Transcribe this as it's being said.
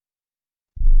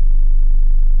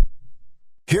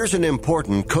Here's an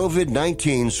important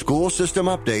COVID-19 school system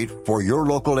update for your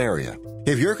local area.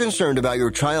 If you're concerned about your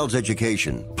child's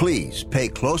education, please pay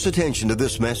close attention to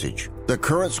this message. The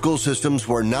current school systems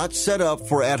were not set up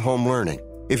for at-home learning.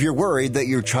 If you're worried that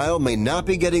your child may not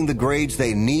be getting the grades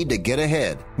they need to get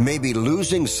ahead, may be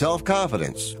losing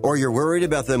self-confidence, or you're worried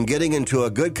about them getting into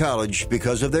a good college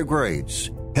because of their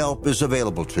grades, help is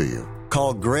available to you.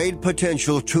 Call Grade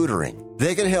Potential Tutoring.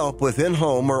 They can help with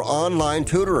in-home or online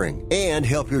tutoring and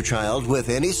help your child with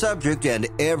any subject and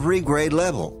every grade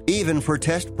level, even for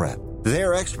test prep.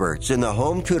 They're experts in the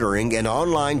home tutoring and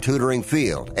online tutoring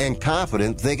field and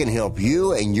confident they can help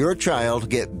you and your child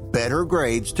get better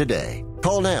grades today.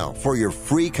 Call now for your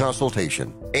free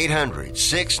consultation.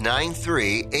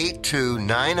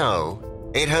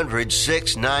 800-693-8290.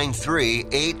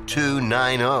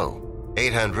 800-693-8290.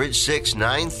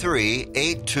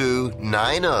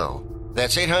 800-693-8290.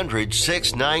 That's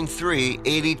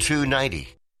 800-693-8290.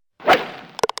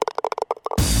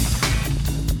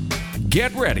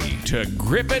 Get ready to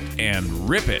grip it and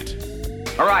rip it.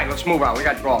 All right, let's move on. We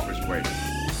got golfers waiting.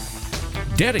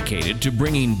 Dedicated to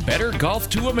bringing better golf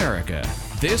to America,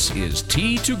 this is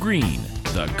Tee to Green,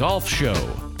 the golf show.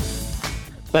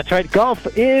 That's right. Golf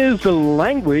is the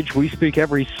language we speak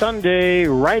every Sunday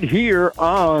right here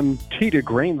on Tee to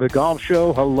Green, the golf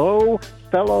show. Hello,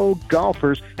 fellow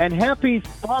golfers, and happy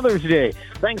Father's Day.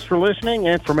 Thanks for listening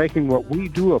and for making what we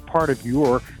do a part of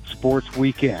your sports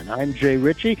weekend. I'm Jay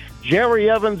Ritchie. Jerry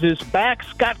Evans is back.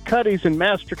 Scott Cuddy's in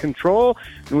master control.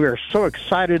 And we are so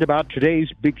excited about today's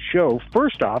big show.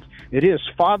 First off, it is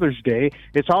Father's Day.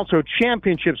 It's also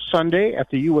Championship Sunday at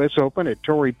the U.S. Open at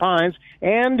Torrey Pines.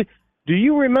 And do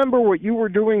you remember what you were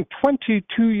doing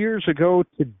 22 years ago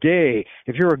today?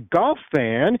 If you're a golf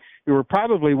fan, you were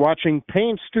probably watching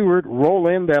Payne Stewart roll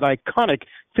in that iconic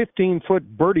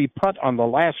 15-foot birdie putt on the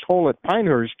last hole at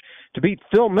Pinehurst to beat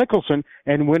Phil Mickelson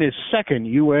and win his second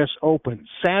U.S. Open.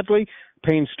 Sadly,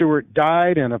 Payne Stewart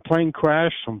died in a plane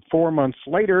crash some 4 months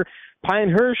later.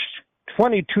 Pinehurst,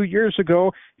 22 years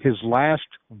ago, his last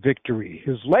victory.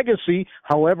 His legacy,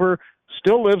 however,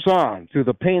 still lives on through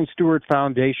the Payne Stewart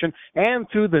Foundation and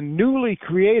through the newly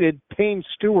created Payne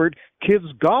Stewart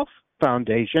Kids Golf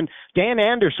Foundation. Dan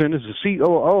Anderson is the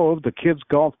COO of the Kids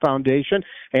Golf Foundation,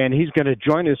 and he's going to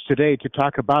join us today to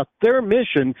talk about their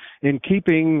mission in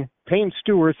keeping Payne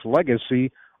Stewart's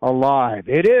legacy alive.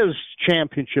 It is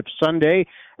Championship Sunday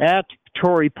at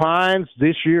Torrey Pines,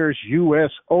 this year's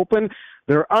U.S. Open.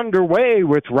 They're underway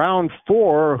with round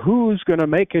 4. Who's going to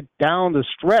make it down the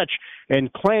stretch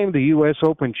and claim the U.S.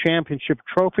 Open Championship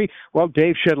trophy? Well,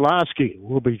 Dave Shedlowski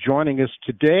will be joining us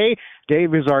today.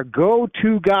 Dave is our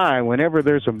go-to guy whenever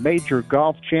there's a major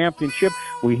golf championship.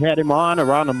 We had him on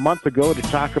around a month ago to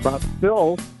talk about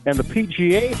Phil and the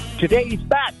PGA. Today he's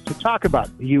back to talk about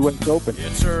the U.S. Open.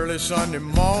 It's early Sunday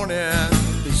morning.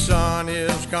 The sun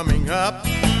is coming up.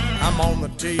 I'm on the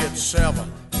tee at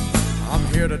 7. I'm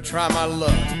here to try my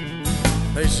luck.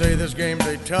 They say this game's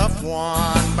a tough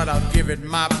one, but I'll give it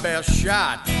my best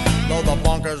shot. Though the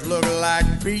bunkers look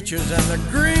like beaches and the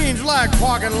greens like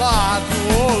parking lots.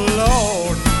 Oh,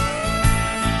 Lord,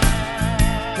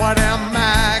 what am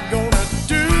I gonna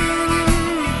do?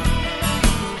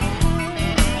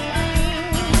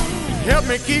 Help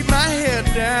me keep my head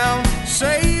down.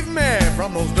 Save me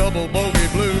from those double bogey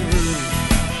blues.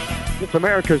 It's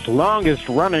America's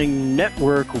longest-running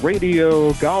network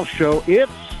radio golf show.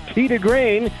 It's Tee to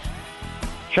Green.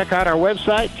 Check out our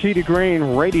website,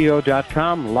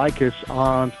 teetogreenradio.com. Like us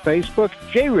on Facebook.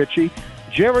 Jay Ritchie,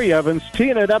 Jerry Evans,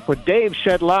 teeing it up with Dave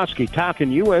Shedlowski,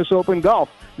 talking U.S. Open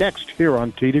golf. Next, here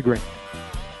on Tee to Green.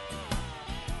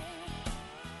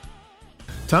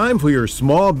 Time for your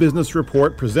Small Business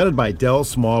Report presented by Dell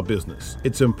Small Business.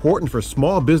 It's important for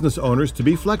small business owners to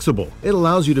be flexible. It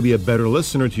allows you to be a better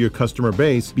listener to your customer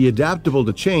base, be adaptable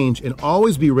to change, and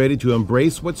always be ready to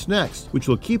embrace what's next, which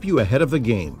will keep you ahead of the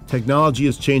game. Technology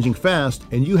is changing fast,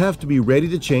 and you have to be ready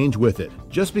to change with it.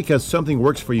 Just because something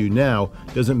works for you now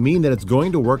doesn't mean that it's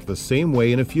going to work the same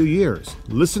way in a few years.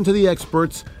 Listen to the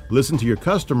experts, listen to your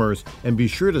customers, and be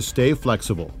sure to stay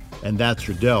flexible. And that's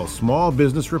your Dell Small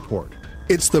Business Report.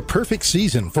 It's the perfect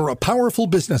season for a powerful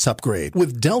business upgrade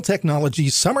with Dell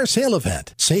Technologies Summer Sale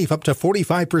Event. Save up to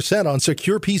 45% on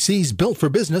secure PCs built for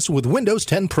business with Windows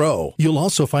 10 Pro. You'll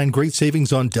also find great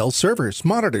savings on Dell servers,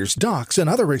 monitors, docks, and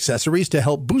other accessories to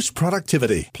help boost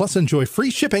productivity. Plus, enjoy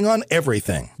free shipping on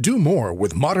everything. Do more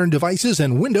with modern devices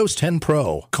and Windows 10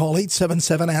 Pro. Call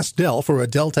 877-ASK-DELL for a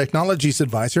Dell Technologies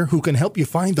advisor who can help you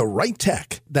find the right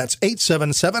tech. That's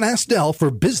 877-ASK-DELL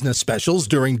for business specials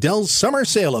during Dell's Summer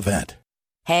Sale Event.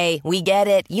 Hey, we get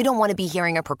it. You don't want to be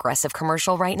hearing a Progressive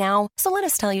commercial right now, so let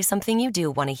us tell you something you do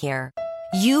want to hear.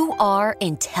 You are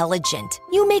intelligent.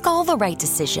 You make all the right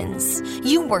decisions.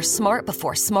 You were smart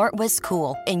before smart was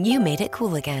cool, and you made it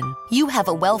cool again. You have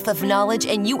a wealth of knowledge,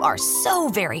 and you are so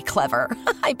very clever.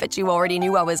 I bet you already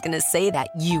knew I was going to say that,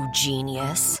 you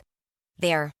genius.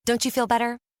 There, don't you feel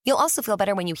better? You'll also feel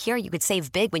better when you hear you could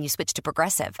save big when you switch to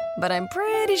Progressive. But I'm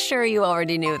pretty sure you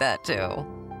already knew that, too.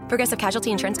 Progressive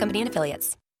Casualty Insurance Company and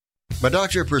Affiliates. My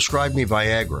doctor prescribed me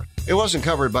Viagra. It wasn't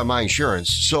covered by my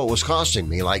insurance, so it was costing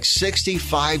me like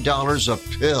 $65 a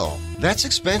pill. That's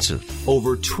expensive.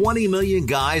 Over 20 million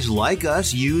guys like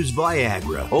us use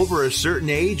Viagra. Over a certain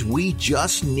age, we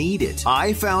just need it.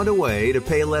 I found a way to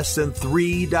pay less than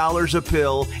 $3 a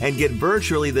pill and get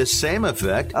virtually the same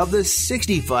effect of the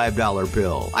 $65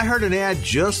 pill. I heard an ad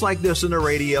just like this on the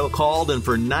radio, called, and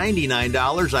for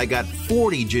 $99, I got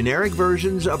 40 generic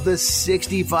versions of the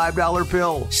 $65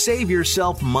 pill. Save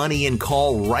yourself money and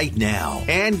call right now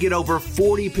and get over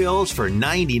 40 pills for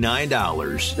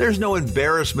 $99. There's no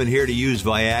embarrassment here to use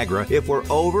Viagra. If we're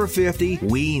over 50,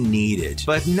 we need it,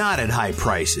 but not at high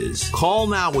prices. Call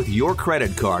now with your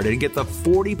credit card and get the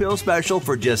 40 pill special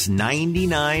for just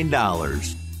 $99.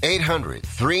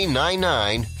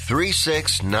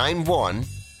 800-399-3691.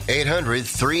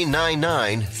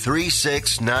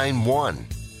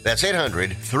 800-399-3691. That's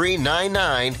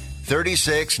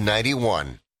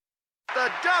 800-399-3691. The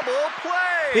double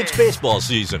play! It's baseball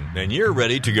season, and you're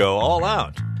ready to go all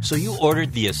out. So you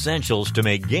ordered the essentials to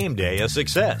make game day a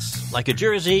success, like a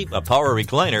jersey, a power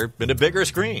recliner, and a bigger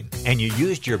screen. And you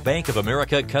used your Bank of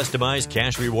America customized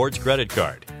Cash Rewards credit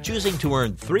card, choosing to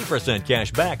earn 3%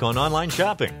 cash back on online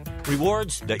shopping.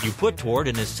 Rewards that you put toward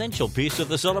an essential piece of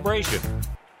the celebration,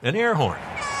 an air horn.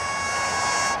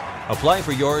 Apply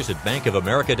for yours at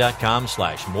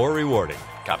bankofamerica.com/more rewarding.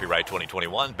 Copyright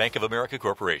 2021, Bank of America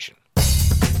Corporation.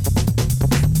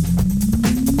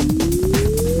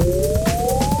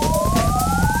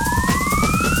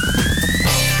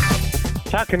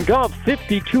 Talking golf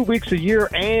 52 weeks a year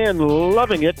and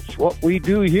loving it. It's what we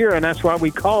do here, and that's why we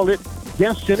call it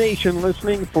Destination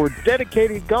Listening for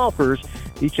dedicated golfers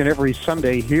each and every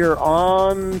Sunday here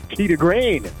on Tee to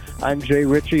Green. I'm Jay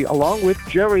Ritchie along with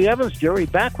Jerry Evans. Jerry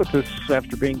back with us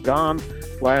after being gone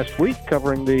last week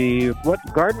covering the,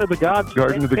 Garden of the Gods?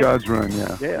 Garden of the Gods run,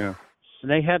 yeah.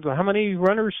 And they had how many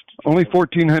runners? Only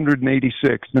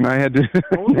 1,486, and I had to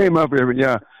name up every,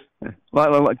 a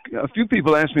few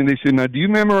people asked me, they said, now, do you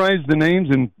memorize the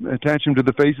names and attach them to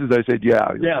the faces? I said, yeah.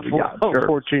 Sure.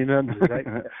 1,400, right?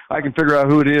 I can figure out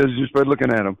who it is just by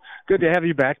looking at them. Good to have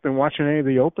you back. Been watching any of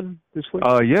the Open this week?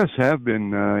 Yes, have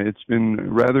been. It's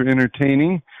been rather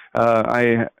entertaining.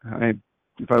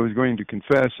 If I was going to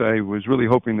confess, I was really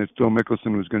hoping that Phil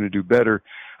Mickelson was going to do better.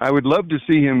 I would love to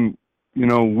see him,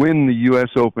 win the U.S.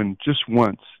 Open just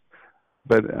once.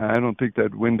 But I don't think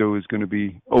that window is going to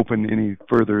be open any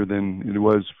further than it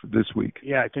was this week.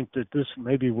 Yeah, I think that this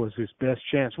maybe was his best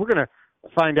chance. We're going to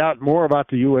find out more about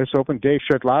the U.S. Open. Dave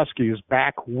Shedlowski is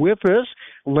back with us.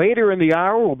 Later in the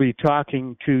hour, we'll be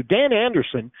talking to Dan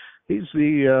Anderson. He's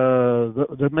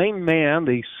the main man,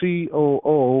 the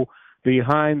COO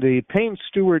behind the Payne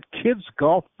Stewart Kids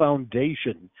Golf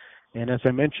Foundation. And as I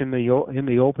mentioned in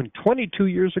the Open, 22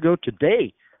 years ago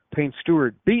today, Payne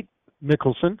Stewart beat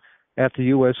Mickelson at the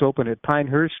U.S. Open at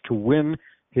Pinehurst to win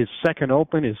his second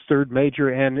Open, his third major,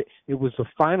 and it was the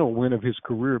final win of his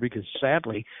career because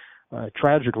sadly,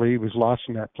 tragically, he was lost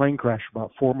in that plane crash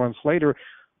about 4 months later.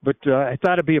 But I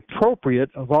thought it'd be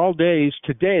appropriate of all days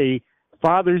today,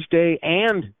 Father's Day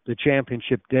and the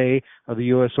championship day of the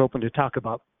U.S. Open, to talk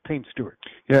about Payne Stewart.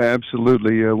 Yeah,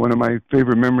 absolutely. One of my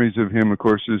favorite memories of him, of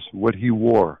course, is what he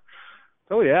wore.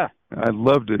 Oh, yeah. I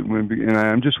loved it. And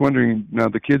I'm just wondering, now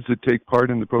the kids that take part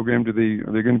in the program, are they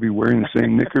going to be wearing the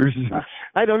same knickers?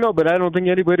 I don't know, but I don't think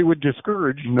anybody would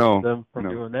discourage them from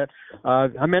doing that.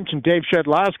 I mentioned Dave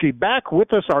Shedlowski back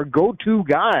with us, our go-to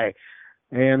guy,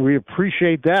 and we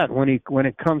appreciate that when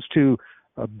it comes to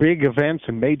big events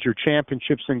and major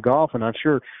championships in golf, and I'm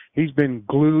sure he's been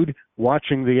glued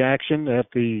watching the action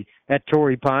at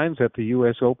Torrey Pines at the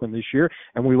U.S. Open this year.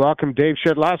 And we welcome Dave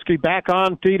Shedlowski back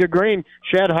on Tee to Green.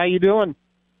 Shed, how you doing?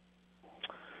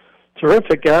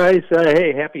 Terrific, guys.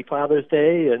 Hey, happy Father's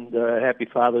Day, and happy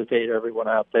Father's Day to everyone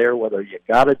out there, whether you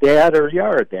got a dad or you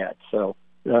are a dad. So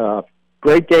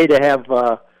great day to have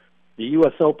the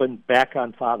U.S. Open back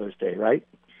on Father's Day, right?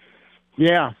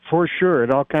 Yeah, for sure.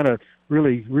 It all kind of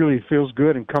really, really feels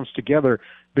good and comes together,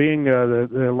 being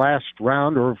the last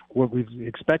round, or what we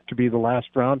expect to be the last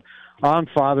round on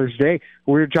Father's Day.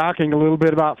 We were talking a little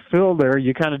bit about Phil there.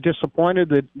 You kind of disappointed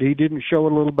that he didn't show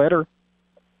it a little better?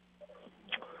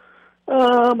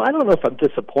 I don't know if I'm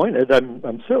disappointed.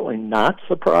 I'm certainly not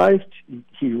surprised.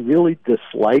 He really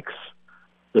dislikes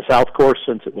the South Course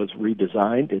since it was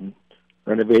redesigned and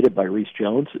renovated by Reese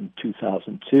Jones in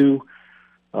 2002.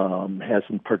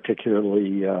 Hasn't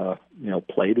particularly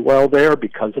played well there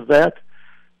because of that.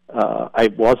 I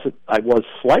was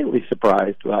slightly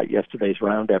surprised about yesterday's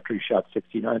round after he shot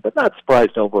 69, but not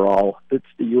surprised overall. It's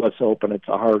the U.S. Open. It's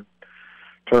a hard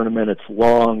tournament. It's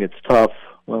long. It's tough.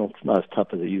 Well, it's not as tough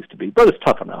as it used to be, but it's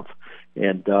tough enough.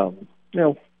 And,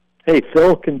 hey,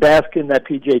 Phil can bask in that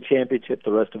PGA Championship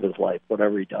the rest of his life,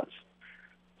 whatever he does.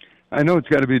 I know it's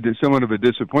got to be somewhat of a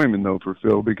disappointment, though, for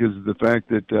Phil, because of the fact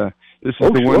that this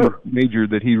is one major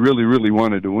that he really, really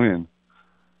wanted to win.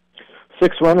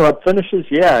 6 runner-up finishes,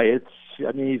 yeah.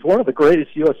 He's one of the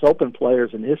greatest U.S. Open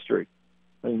players in history.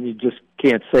 I mean, you just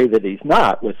can't say that he's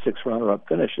not with 6 runner-up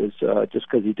finishes just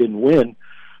because he didn't win.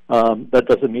 That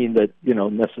doesn't mean that,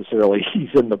 necessarily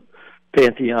he's in the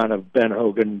pantheon of Ben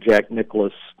Hogan, Jack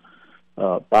Nicklaus,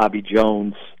 Bobby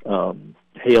Jones,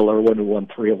 Haler, who won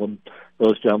 3 of them.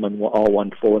 Those gentlemen all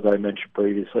won 4 that I mentioned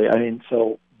previously.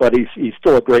 But he's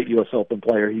still a great U.S. Open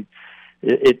player.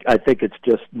 I think it's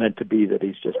just meant to be that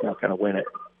he's just not going to win it.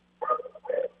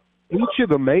 Each of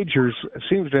the majors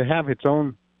seems to have its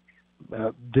own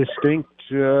distinct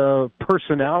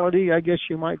personality, I guess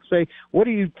you might say. What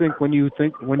do you think when you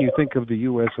think of the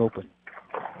U.S. Open?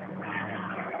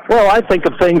 Well, I think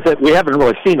of things that we haven't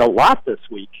really seen a lot this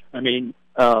week. I mean,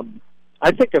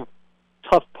 I think of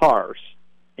tough pars,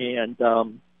 and there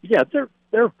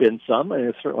have been some, and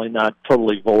it's certainly not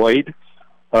totally void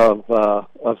of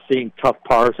seeing tough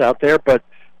pars out there. But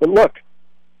look,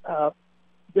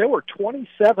 there were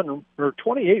 27 or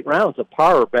 28 rounds of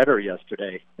par or better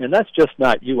yesterday, and that's just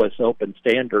not U.S. Open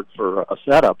standard for a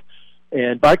setup.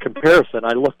 And by comparison,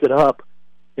 I looked it up.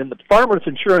 In the Farmers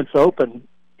Insurance Open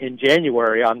in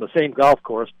January on the same golf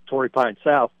course, Torrey Pines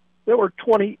South, there were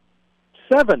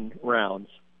 27 rounds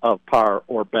of par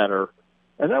or better,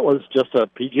 and that was just a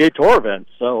PGA Tour event.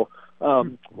 So,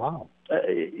 wow.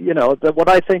 What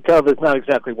I think of is not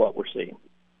exactly what we're seeing.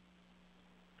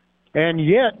 And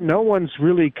yet, no one's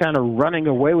really kind of running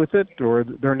away with it, or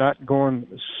they're not going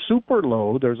super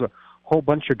low. There's a whole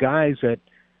bunch of guys at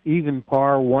even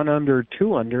par, 1 under,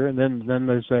 2 under, and then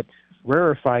there's that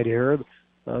rarefied air,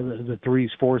 the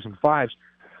 3s, 4s, and 5s.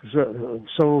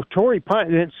 So Torrey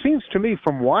Pines, it seems to me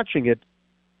from watching it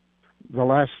the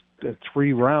last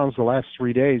 3 rounds, the last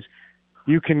 3 days,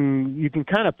 you can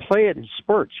kind of play it in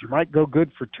spurts. You might go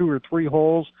good for 2 or 3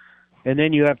 holes, and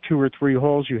then you have 2 or 3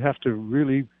 holes you have to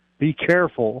really be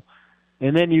careful,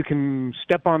 and then you can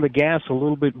step on the gas a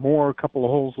little bit more a couple of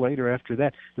holes later after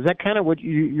that. Is that kind of what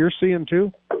you're seeing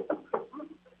too?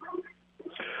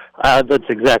 That's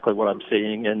exactly what I'm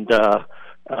seeing, and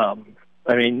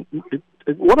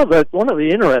one of the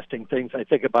interesting things I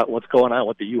think about what's going on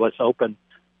with the U.S. Open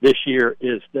this year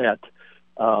is that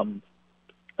I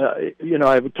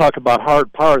would talk about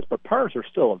hard pars, but pars are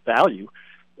still of value,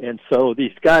 and so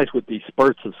these guys with these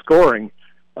spurts of scoring.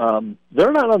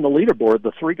 They're not on the leaderboard.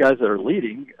 The 3 guys that are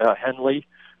leading, Henley,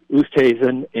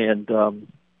 Oosthuizen, and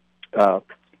I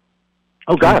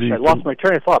lost my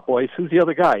train of thought, boys. Who's the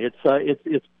other guy?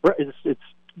 It's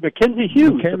Mackenzie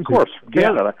Hughes, of course, from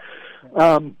Canada.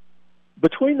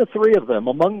 Between the 3 of them,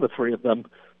 among the 3 of them,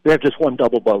 they have just 1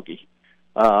 double bogey.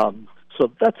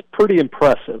 So that's pretty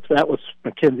impressive. That was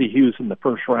Mackenzie Hughes in the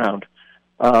first round.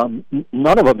 None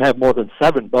of them have more than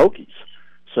 7 bogeys.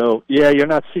 So you're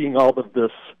not seeing all of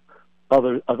this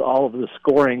all of the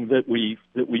scoring that we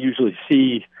usually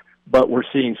see, but we're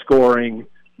seeing scoring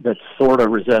that sort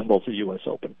of resembles the U.S.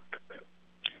 Open.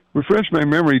 Refresh my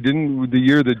memory. Didn't the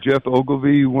year that Jeff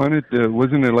Ogilvy won it,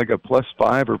 wasn't it like a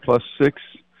 +5 or +6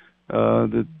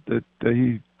 that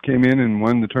he came in and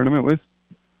won the tournament with?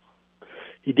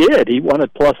 He did. He won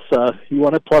it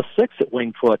 +6 at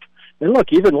Winged Foot. And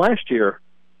look, even last year,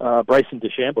 Bryson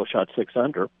DeChambeau shot 6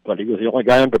 under, but he was the only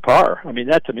guy under par. I mean,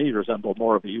 that to me resembled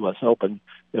more of a U.S. Open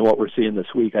than what we're seeing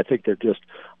this week. I think they're just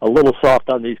a little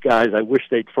soft on these guys. I wish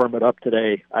they'd firm it up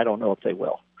today. I don't know if they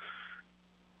will.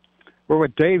 We're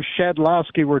with Dave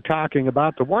Shedlowski. We're talking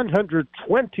about the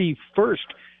 121st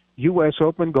U.S.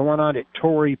 Open going on at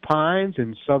Torrey Pines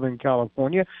in Southern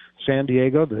California, San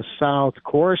Diego, the South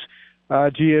Course.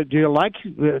 Do you like,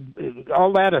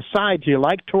 all that aside, do you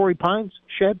like Torrey Pines,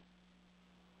 Shed?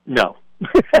 No,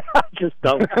 I just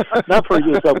don't. Not for a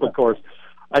U.S. Open course.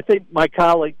 I think my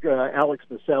colleague, Alex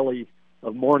Maselli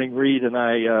of Morning Read, and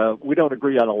I, we don't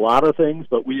agree on a lot of things,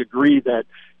 but we agree that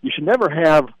you should never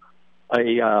have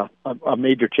a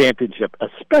major championship,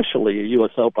 especially a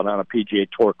U.S. Open on a PGA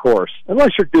Tour course, unless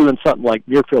you're doing something like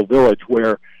Muirfield Village,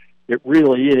 where it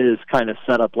really is kind of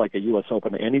set up like a U.S.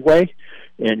 Open anyway,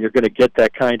 and you're going to get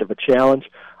that kind of a challenge.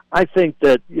 I think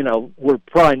that, we're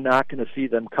probably not going to see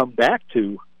them come back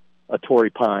to a Torrey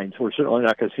Pines. We're certainly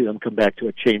not going to see them come back to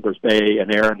a Chambers Bay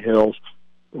and Erin Hills.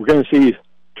 We're going to see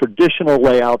traditional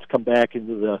layouts come back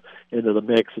into the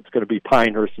mix. It's going to be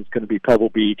Pinehurst. It's going to be Pebble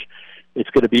Beach. It's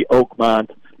going to be Oakmont.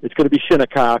 It's going to be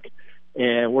Shinnecock.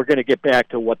 And we're going to get back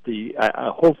to what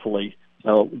hopefully,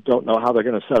 don't know how they're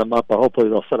going to set them up, but hopefully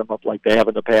they'll set them up like they have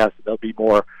in the past. They'll be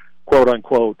more,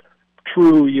 quote-unquote,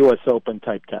 true U.S. Open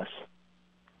type tests.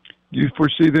 Do you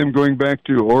foresee them going back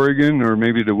to Oregon or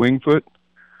maybe to Winged Foot?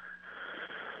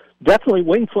 Definitely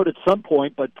Winged Foot at some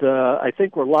point, but I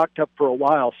think we're locked up for a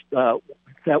while.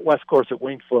 That West course at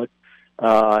Winged Foot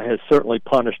has certainly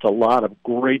punished a lot of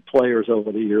great players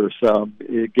over the years,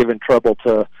 given trouble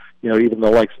to even the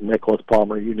likes of Nicholas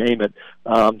Palmer, you name it.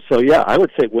 I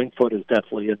would say Winged Foot is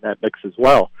definitely in that mix as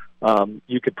well.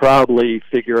 You could probably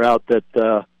figure out that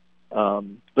there'll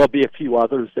be a few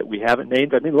others that we haven't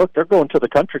named. I mean, look, they're going to the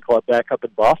Country Club back up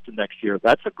in Boston next year.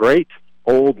 That's a great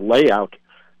old layout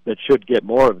that should get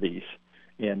more of these.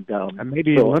 And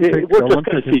maybe so Olympics we're just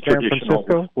going to see San traditional.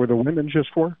 Francisco, where the women's just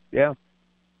for? Yeah.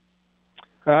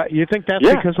 You think that's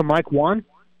because of Mike Wan?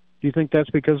 Do you think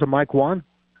that's because of Mike Wan?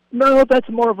 No, that's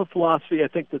more of a philosophy I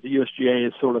think that the USGA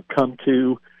has sort of come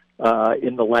to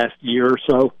in the last year or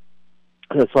so.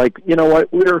 It's like, you know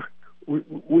what,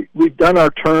 we've done our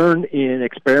turn in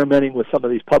experimenting with some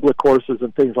of these public courses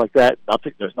and things like that.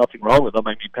 There's nothing wrong with them.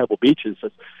 I mean, Pebble Beaches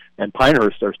and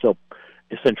Pinehurst are still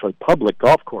essentially public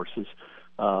golf courses.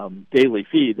 Daily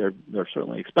fee, they're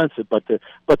certainly expensive, but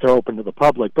they're open to the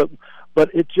public. But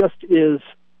it just is,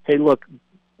 hey, look,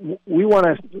 we want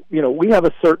to, we have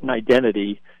a certain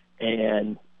identity,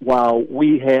 and while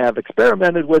we have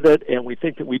experimented with it and we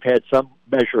think that we've had some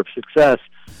measure of success,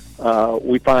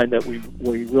 we find that we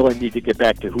really need to get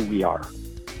back to who we are.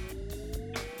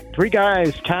 Three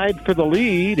guys tied for the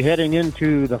lead heading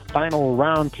into the final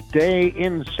round today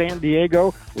in San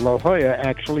Diego. La Jolla,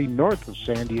 actually, north of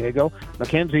San Diego.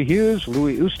 Mackenzie Hughes,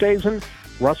 Louis Oosthuizen,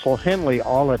 Russell Henley,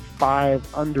 all at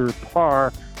 5 under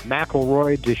par.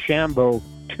 McIlroy, DeChambeau,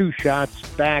 2 shots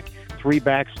back. 3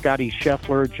 back, Scotty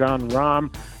Scheffler, John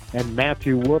Rahm, and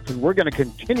Matthew Wolff. And we're going to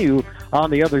continue on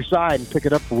the other side and pick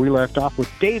it up where we left off with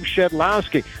Dave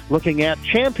Shedlowski, looking at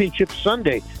Championship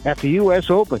Sunday at the U.S.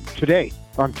 Open today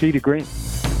on Tee to Green.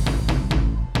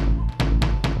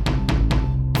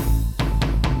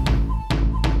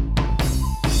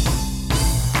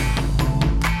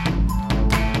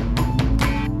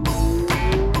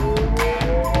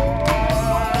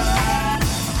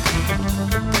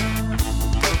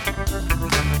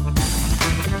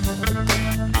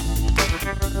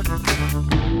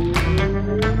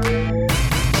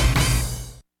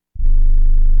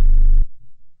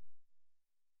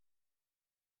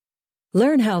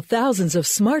 Learn how thousands of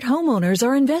smart homeowners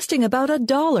are investing about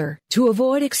 $1 to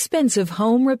avoid expensive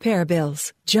home repair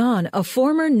bills. John, a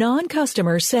former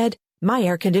non-customer, said, "My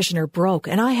air conditioner broke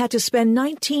and I had to spend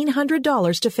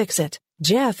 $1,900 to fix it."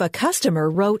 Jeff, a customer,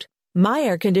 wrote, "My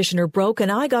air conditioner broke and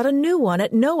I got a new one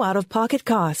at no out-of-pocket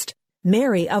cost."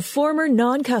 Mary, a former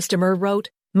non-customer, wrote,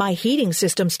 "My heating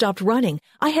system stopped running.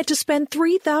 I had to spend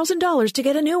 $3,000 to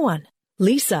get a new one."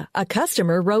 Lisa, a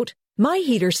customer, wrote, "My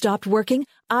heater stopped working.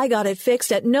 I got it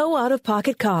fixed at no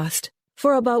out-of-pocket cost."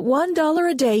 For about $1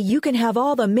 a day, you can have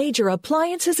all the major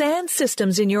appliances and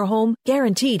systems in your home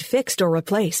guaranteed fixed or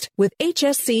replaced with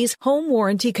HSC's home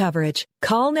warranty coverage.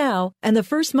 Call now, and the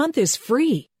first month is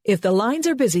free. If the lines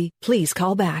are busy, please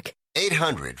call back.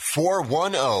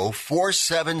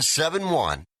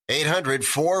 800-410-4771.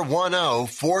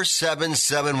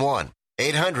 800-410-4771.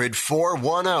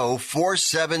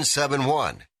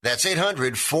 800-410-4771. That's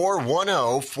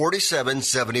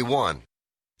 800-410-4771.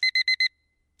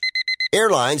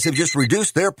 Airlines have just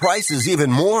reduced their prices even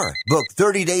more. Book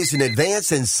 30 days in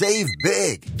advance and save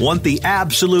big. Want the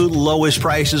absolute lowest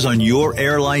prices on your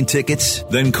airline tickets?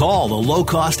 Then call the Low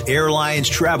Cost Airlines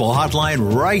Travel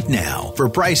Hotline right now for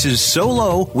prices so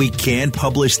low we can't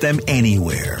publish them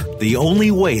anywhere. The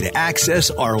only way to access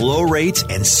our low rates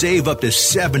and save up to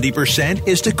 70%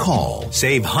 is to call.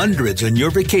 Save hundreds on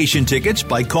your vacation tickets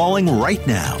by calling right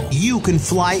now. You can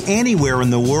fly anywhere in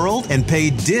the world and pay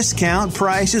discount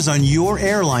prices on your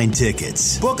airline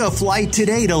tickets. Book a flight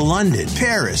today to London,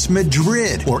 Paris,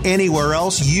 Madrid, or anywhere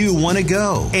else you want to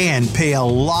go and pay a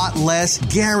lot less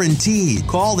guaranteed.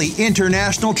 Call the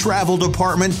International Travel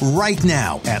Department right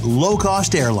now at Low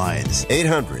Cost Airlines.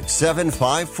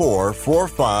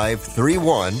 800-754-4500.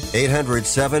 4531.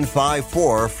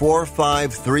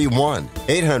 800-754-4531.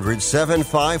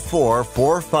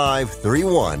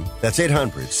 800-754-4531. That's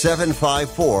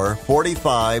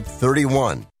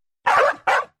 800-754-4531.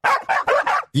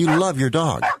 You love your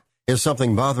dog. Is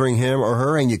something bothering him or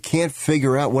her and you can't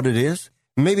figure out what it is?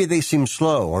 Maybe they seem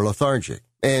slow or lethargic,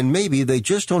 and maybe they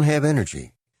just don't have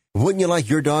energy. Wouldn't you like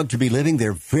your dog to be living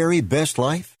their very best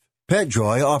life?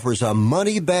 PetJoy offers a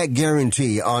money-back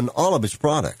guarantee on all of its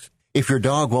products. If your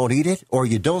dog won't eat it or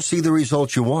you don't see the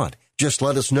results you want, just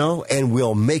let us know and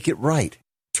we'll make it right.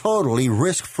 Totally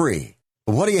risk-free.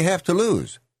 What do you have to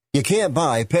lose? You can't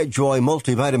buy PetJoy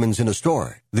multivitamins in a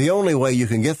store. The only way you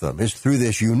can get them is through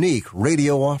this unique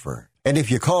radio offer. And if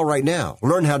you call right now,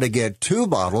 learn how to get 2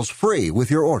 bottles free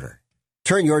with your order.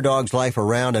 Turn your dog's life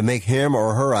around and make him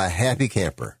or her a happy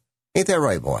camper. Ain't that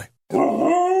right, boy?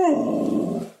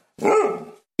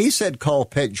 He said call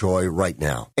PetJoy right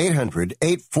now.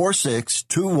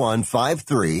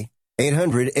 800-846-2153.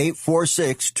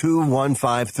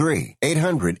 800-846-2153.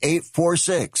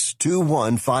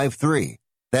 800-846-2153.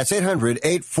 That's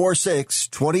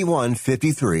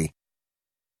 800-846-2153.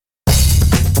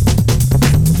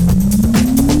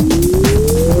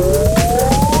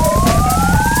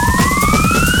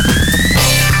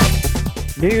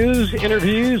 News,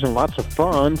 interviews, and lots of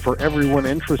fun for everyone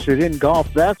interested in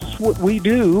golf. That's what we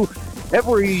do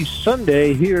every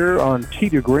Sunday here on Tee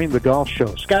to Green, the Golf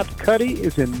Show. Scott Cuddy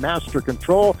is in master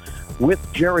control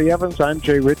with Jerry Evans. I'm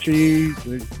Jay Ritchie.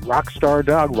 The rock star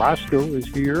dog Roscoe is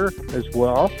here as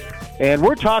well. And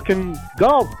we're talking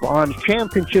golf on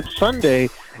Championship Sunday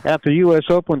at the U.S.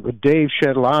 Open with Dave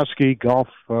Shedlowski, Golf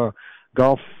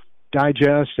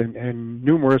Digest, and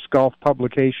numerous golf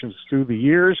publications through the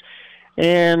years.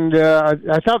 And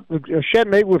I thought Shed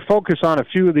maybe would focus on a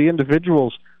few of the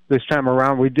individuals this time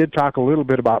around. We did talk a little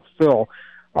bit about Phil.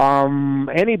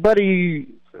 Anybody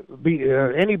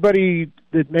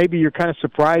that maybe you're kind of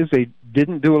surprised they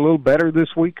didn't do a little better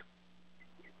this week?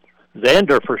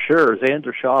 Xander, for sure.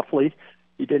 Xander Schauffele.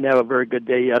 He didn't have a very good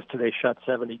day yesterday, shot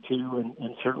 72,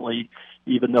 and certainly,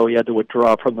 even though he had to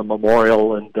withdraw from the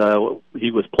Memorial, and he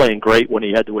was playing great when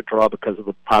he had to withdraw because of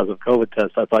the positive COVID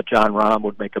test, I thought Jon Rahm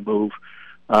would make a move.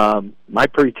 My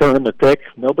pre-tournament pick,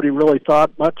 nobody really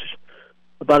thought much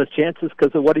about his chances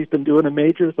because of what he's been doing in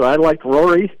majors, but I liked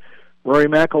Rory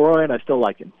McIlroy, and I still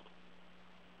like him.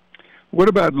 What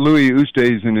about Louis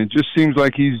Oosthuizen? It just seems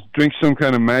like he drinks some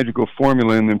kind of magical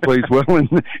formula and then plays well in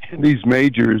these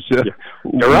majors. You're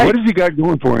right. What has he got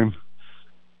going for him?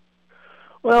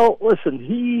 Well, listen,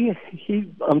 he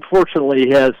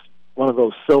unfortunately has one of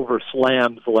those silver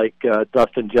slams like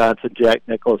Dustin Johnson, Jack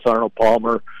Nicklaus, Arnold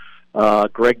Palmer,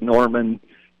 Greg Norman,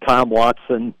 Tom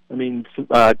Watson,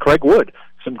 Craig Wood.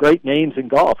 Some great names in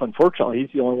golf. Unfortunately,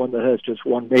 he's the only one that has just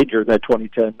one major, that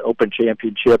 2010 Open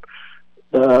Championship.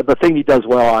 The thing he does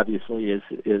well, obviously, is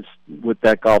with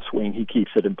that golf swing, he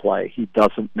keeps it in play. He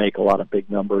doesn't make a lot of big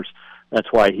numbers. That's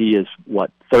why he is,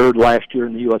 third last year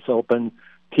in the U.S. Open,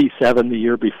 T7 the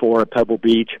year before at Pebble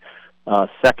Beach,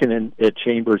 second at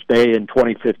Chambers Bay in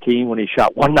 2015 when he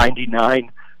shot 199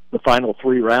 the final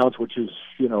 3 rounds, which is,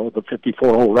 the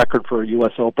 54-hole record for a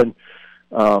U.S. Open.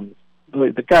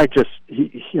 The guy just,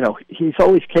 he's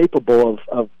always capable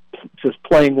of just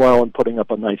playing well and putting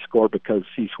up a nice score because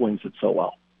he swings it so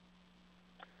well.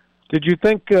 What did you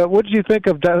think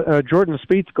of Jordan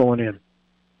Spieth going in?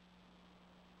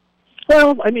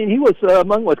 Well, he was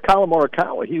among with Colin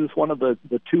Morikawa. He was one of the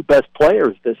 2 best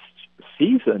players this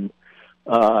season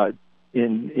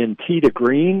in tee to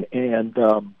green and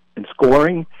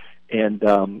scoring and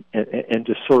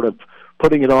just sort of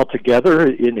putting it all together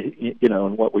in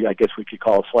what I guess we could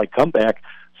call a slight comeback.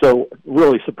 So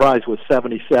really surprised with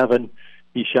 77.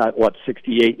 He shot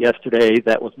 68 yesterday.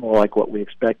 That was more like what we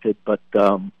expected, but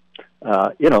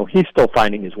he's still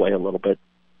finding his way a little bit.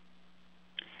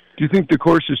 Do you think the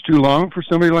course is too long for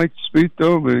somebody like Spieth,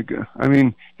 though?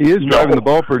 He is driving the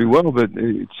ball pretty well, but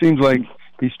it seems like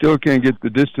he still can't get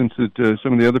the distance that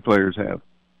some of the other players have.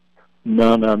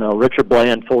 No. Richard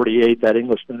Bland, 48, that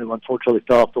Englishman who unfortunately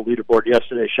fell off the leaderboard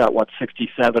yesterday, shot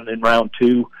 67 in round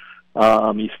 2.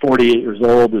 He's 48 years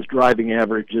old. His driving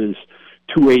average is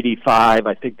 285.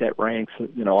 I think that ranks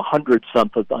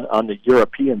 100-something on the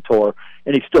European tour,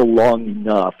 and he's still long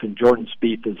enough. And Jordan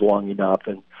Spieth is long enough,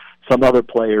 and some other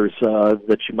players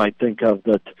that you might think of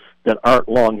that aren't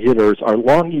long hitters are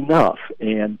long enough.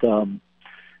 And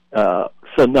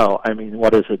so no,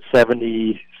 what is it?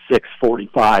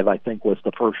 76.45, I think, was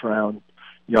the first round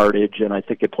yardage, and I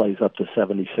think it plays up to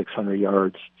 7,600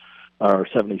 yards or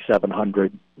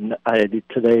 7,700.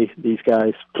 Today, these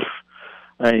guys,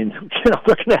 I mean,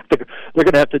 they're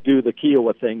gonna have to do the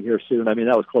Kiowa thing here soon. I mean,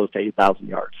 that was close to 8,000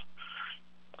 yards.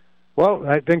 Well,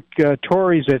 I think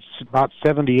Torrey's at about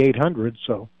 7,800,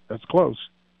 so that's close.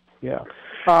 Yeah,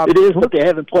 it is, but they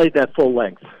haven't played that full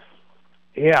length.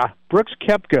 Yeah, Brooks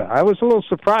Koepka. I was a little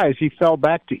surprised he fell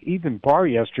back to even par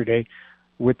yesterday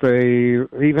with a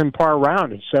even par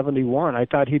round at 71. I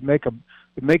thought he'd make a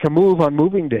move on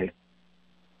moving day.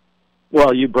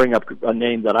 Well, you bring up a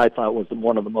name that I thought was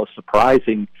one of the most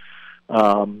surprising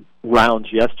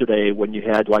rounds yesterday when you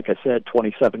had, like I said,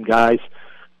 27 guys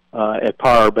at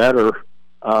par or better,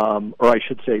 or I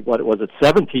should say,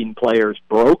 17 players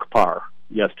broke par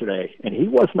yesterday, and he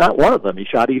was not one of them. He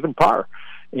shot even par.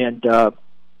 And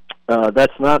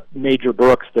that's not Major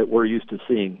Brooks that we're used to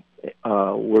seeing.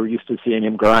 We're used to seeing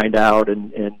him grind out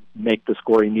and make the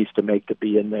score he needs to make to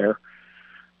be in there.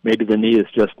 Maybe the knee is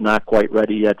just not quite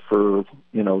ready yet for,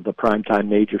 the primetime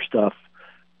major stuff.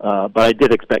 But I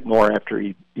did expect more after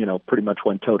he, pretty much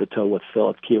went toe-to-toe with Phil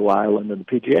at Kiowa Island and the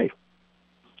PGA.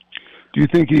 Do you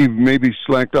think he maybe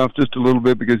slacked off just a little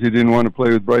bit because he didn't want to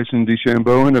play with Bryson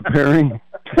DeChambeau in a pairing?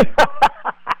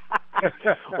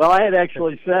 Well, I had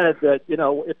actually said that,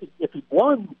 if he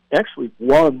won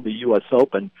the U.S.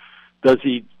 Open, does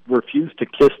he refuse to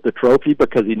kiss the trophy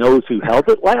because he knows who held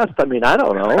it last? I mean, I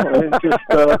don't know.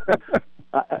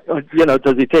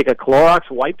 Does he take a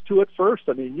Clorox wipe to it first?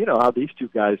 I mean, you know how these two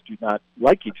guys do not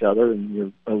like each other, and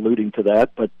you're alluding to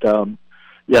that. But,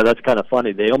 yeah, that's kind of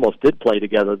funny. They almost did play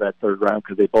together that third round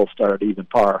because they both started even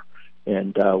par.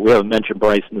 And we haven't mentioned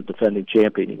Bryson, the defending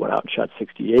champion. He went out and shot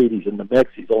 68. He's in the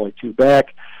mix. He's only 2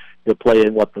 back. He'll play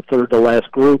in, the third to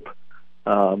last group.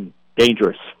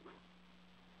 Dangerous.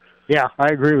 Yeah,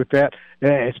 I agree with that,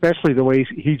 especially the way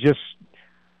he just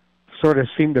sort of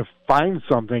seemed to find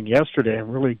something yesterday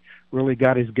and really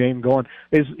got his game going.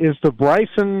 Is the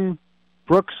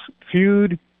Bryson-Brooks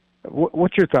feud,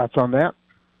 what's your thoughts on that?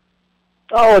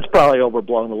 Oh, it's probably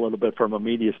overblown a little bit from a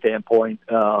media standpoint.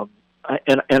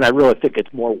 And I really think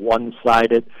it's more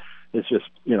one-sided. It's just,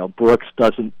 Brooks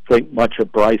doesn't think much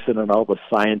of Bryson and all the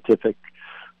scientific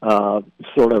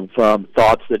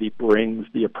thoughts that he brings,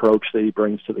 the approach that he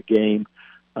brings to the game.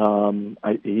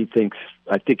 I think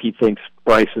he thinks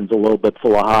Bryson's a little bit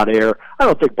full of hot air. I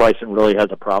don't think Bryson really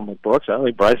has a problem with Brooks. I don't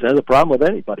think Bryson has a problem with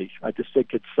anybody. I just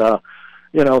think it's,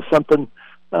 something.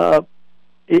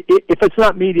 If it's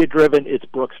not media-driven, it's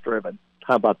Brooks-driven.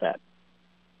 How about that?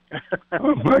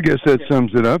 I guess that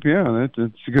sums it up. Yeah,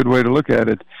 that's a good way to look at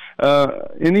it.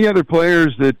 Any other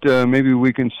players that maybe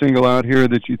we can single out here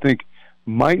that you think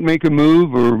might make a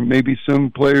move, or maybe some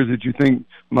players that you think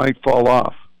might fall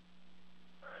off?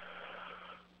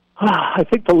 I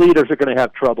think the leaders are going to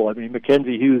have trouble. I mean,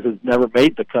 Mackenzie Hughes has never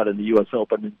made the cut in the U.S.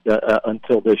 Open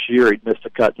until this year. He'd missed a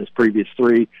cut in his previous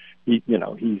 3. He's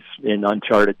in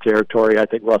uncharted territory. I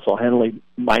think Russell Henley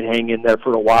might hang in there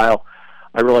for a while.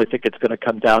 I really think it's going to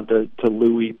come down to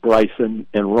Louis, Bryson,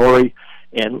 and Rory.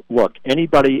 And look,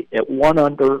 anybody at 1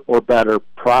 under or better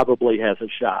probably has a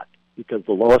shot, because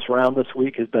the lowest round this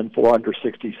week has been 4 under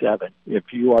 67.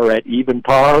 If you are at even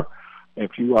par,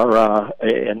 if you are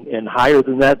and higher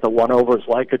than that, the 1 over is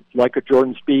like a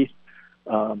Jordan Spieth.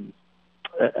 I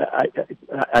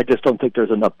just don't think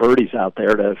there's enough birdies out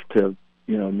there to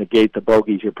negate the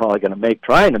bogeys you're probably going to make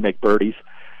trying to make birdies.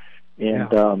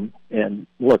 And and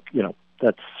look,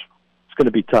 it's going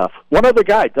to be tough. One other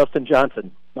guy, Dustin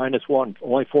Johnson, -1,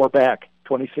 only 4 back,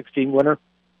 2016 winner.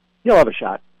 He'll have a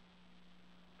shot.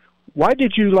 Why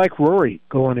did you like Rory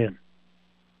going in?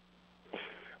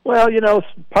 Well,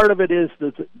 part of it is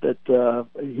that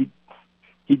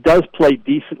he does play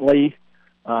decently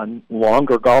on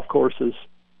longer golf courses,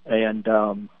 and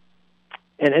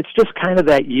it's just kind of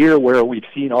that year where we've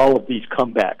seen all of these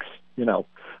comebacks.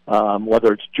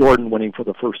 Whether it's Jordan winning for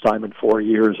the first time in 4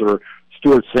 years, or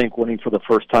Stuart Sink winning for the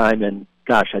first time in,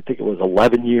 I think it was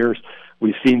 11 years.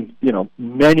 We've seen,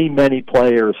 many, many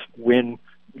players win.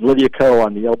 Lydia Ko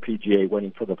on the LPGA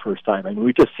winning for the first time. I mean,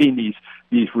 we've just seen these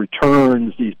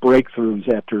returns, these breakthroughs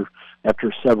after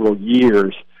several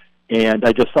years. And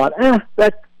I just thought,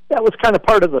 that was kind of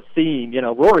part of the theme.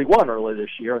 Rory won earlier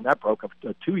this year, and that broke a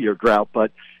 2-year drought,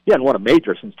 but he hadn't won a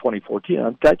major since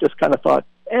 2014. I just kind of thought,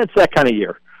 it's that kind of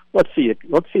year. Let's see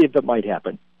if it might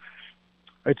happen.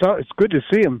 It's good to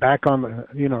see him back on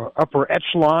the upper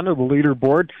echelon of the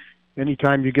leaderboard.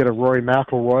 Anytime you get a Rory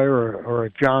McIlroy or a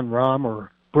John Rahm or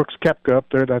Brooks Koepka up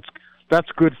there, that's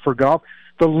good for golf.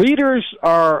 The leaders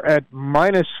are at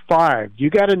 -5. You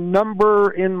got a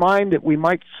number in mind that we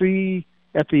might see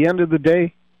at the end of the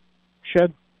day,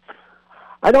 Shed?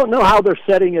 I don't know how they're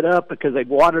setting it up because they've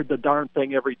watered the darn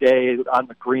thing every day on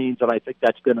the greens, and I think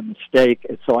that's been a mistake.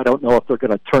 And so I don't know if they're going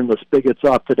to turn the spigots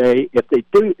off today. If they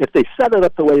do, if they set it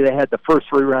up the way they had the first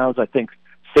 3 rounds, I think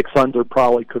 6 under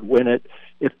probably could win it.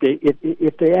 If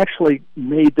they actually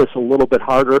made this a little bit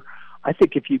harder, I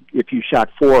think if you shot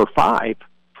 4 or 5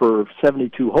 for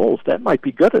 72 holes, that might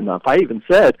be good enough. I even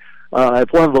said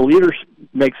if one of the leaders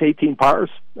makes 18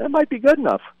 pars, that might be good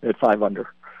enough at 5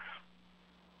 under.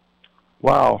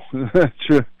 Wow,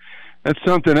 that's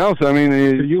something else. I mean,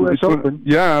 the U.S. Open.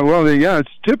 Yeah, well,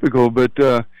 it's typical, but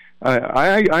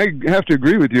I have to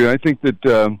agree with you. I think that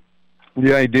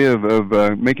the idea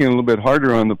of making it a little bit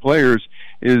harder on the players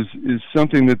is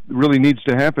something that really needs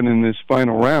to happen in this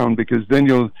final round, because then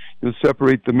you'll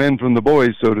separate the men from the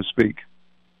boys, so to speak.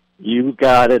 You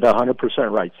got it 100%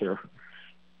 right, sir.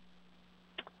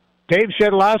 Dave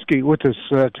Shedlowski with us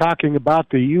talking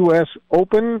about the U.S.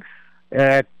 Open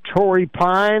at Torrey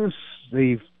Pines.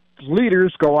 The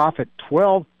leaders go off at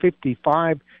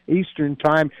 12:55 Eastern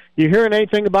Time. You hearing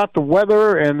anything about the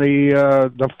weather and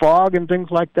the fog and things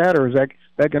like that, or is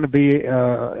that going to be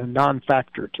a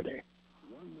non-factor today?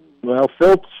 Well,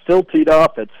 Phil teed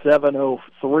off at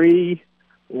 7:03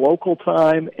 local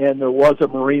time, and there was a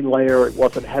marine layer. It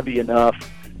wasn't heavy enough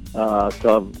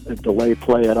to delay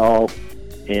play at all,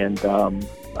 and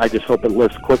I just hope it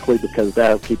lifts quickly because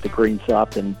that'll keep the green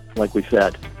soft. And like we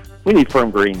said, we need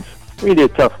firm greens. We need a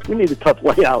tough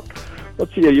layout.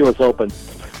 Let's see a U.S. Open.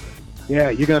 Yeah,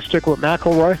 you gonna stick with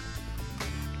McIlroy?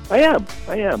 I am.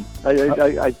 I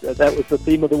that was the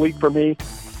theme of the week for me.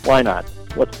 Why not?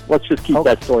 Let's just keep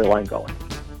that storyline going.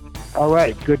 All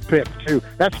right, good pick too.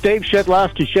 That's Dave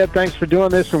Shedlowski. Shed, thanks for doing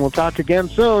this, and we'll talk again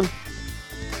soon.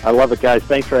 I love it, guys.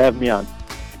 Thanks for having me on.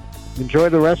 Enjoy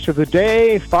the rest of the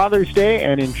day, Father's Day,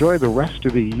 and enjoy the rest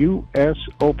of the U.S.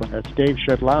 Open. That's Dave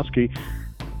Shedlowski.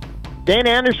 Dan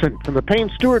Anderson from the Payne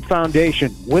Stewart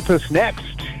Foundation with us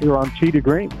next here on Tee to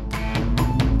Green.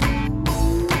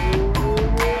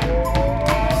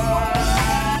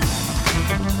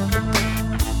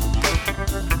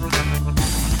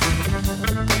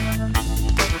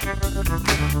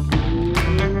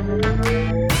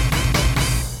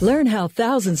 Learn how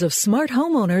thousands of smart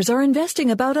homeowners are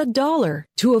investing about $1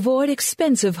 to avoid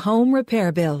expensive home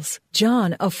repair bills.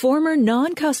 John, a former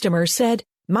non-customer, said,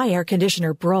 "My air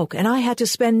conditioner broke and I had to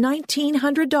spend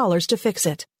 $1,900 to fix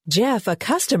it." Jeff, a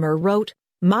customer, wrote,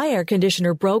 "My air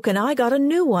conditioner broke and I got a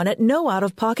new one at no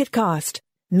out-of-pocket cost."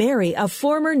 Mary, a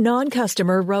former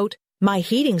non-customer, wrote, "My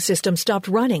heating system stopped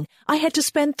running. I had to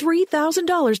spend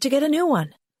 $3,000 to get a new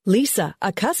one." Lisa,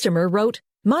 a customer, wrote,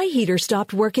 "My heater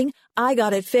stopped working. I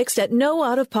got it fixed at no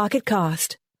out-of-pocket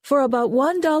cost." For about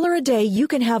 $1 a day, you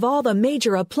can have all the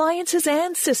major appliances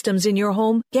and systems in your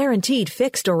home guaranteed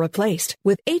fixed or replaced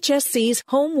with HSC's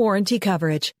home warranty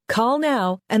coverage. Call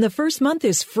now, and the first month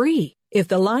is free. If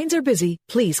the lines are busy,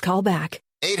 please call back.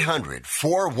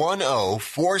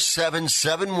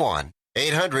 800-410-4771.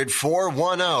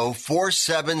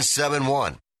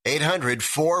 800-410-4771.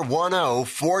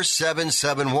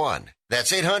 800-410-4771.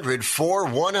 That's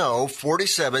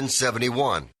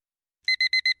 800-410-4771.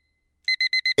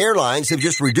 Airlines have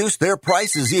just reduced their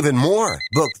prices even more.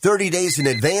 Book 30 days in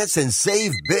advance and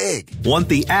save big. Want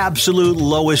the absolute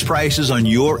lowest prices on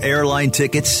your airline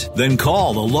tickets? Then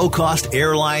call the Low Cost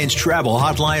Airlines Travel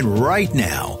Hotline right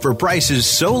now for prices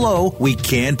so low we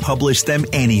can't publish them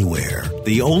anywhere.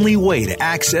 The only way to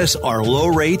access our low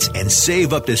rates and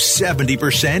save up to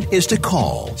 70% is to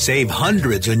call. Save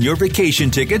hundreds on your vacation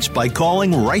tickets by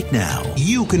calling right now.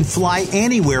 You can fly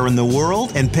anywhere in the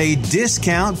world and pay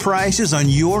discount prices on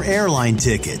your airline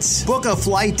tickets. Book a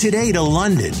flight today to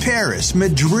London, Paris,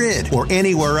 Madrid, or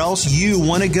anywhere else you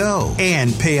want to go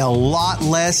and pay a lot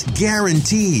less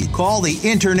guaranteed. Call the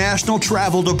International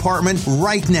Travel Department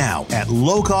right now at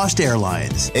Low Cost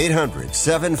Airlines.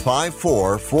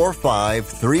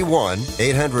 800-754-4531.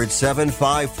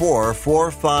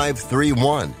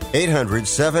 800-754-4531.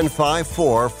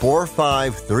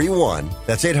 800-754-4531.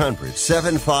 That's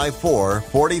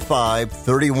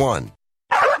 800-754-4531.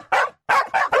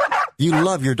 You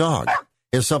love your dog.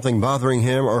 Is something bothering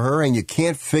him or her and you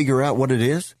can't figure out what it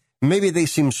is? Maybe they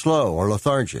seem slow or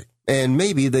lethargic, and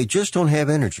maybe they just don't have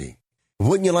energy.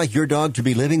 Wouldn't you like your dog to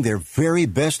be living their very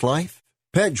best life?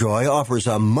 PetJoy offers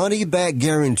a money-back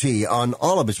guarantee on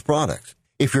all of its products.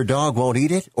 If your dog won't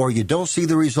eat it or you don't see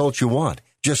the results you want,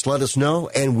 just let us know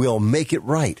and we'll make it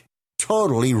right.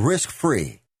 Totally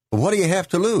risk-free. What do you have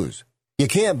to lose? You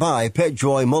can't buy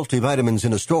PetJoy multivitamins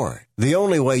in a store. The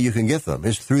only way you can get them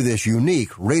is through this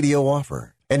unique radio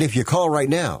offer. And if you call right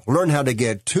now, learn how to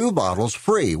get 2 bottles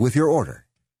free with your order.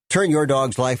 Turn your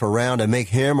dog's life around and make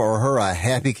him or her a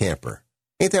happy camper.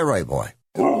 Ain't that right, boy?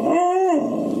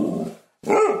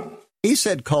 He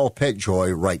said call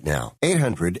PetJoy right now.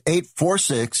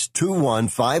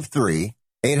 800-846-2153.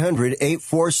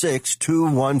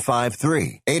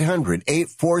 800-846-2153.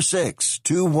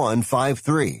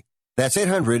 800-846-2153. That's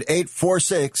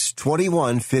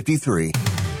 800-846-2153.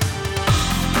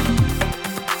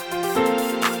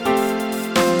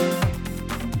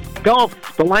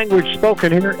 Golf, the language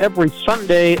spoken here every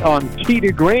Sunday on Tee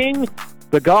to Green,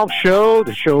 the golf show,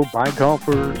 the show by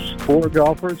golfers, for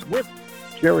golfers, with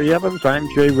Jerry Evans. I'm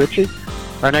Jay Ritchie.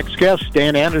 Our next guest,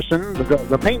 Dan Anderson,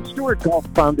 the Payne Stewart Golf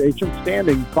Foundation,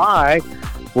 standing by.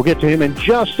 We'll get to him in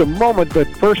just a moment, but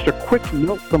first a quick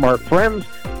note from our friends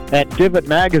at Divot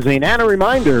Magazine and a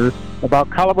reminder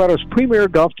about Colorado's premier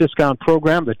golf discount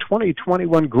program, the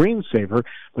 2021 Green Saver,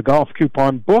 the golf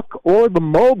coupon book, or the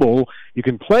mobile. You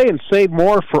can play and save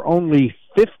more for only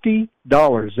 $50.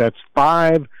 That's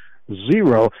 50.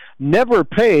 Never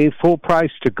pay full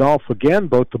price to golf again.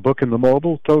 Both the book and the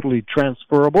mobile, totally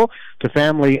transferable to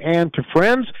family and to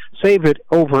friends. Save at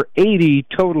over 80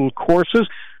 total courses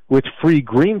with free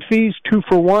green fees,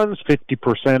 2-for-1s,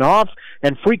 50% off,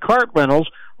 and free cart rentals,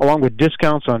 along with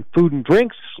discounts on food and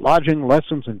drinks, lodging,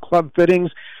 lessons, and club fittings.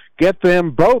 Get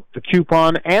them both, the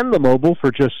coupon and the mobile,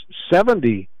 for just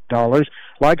 $70.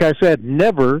 Like I said,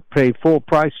 never pay full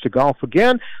price to golf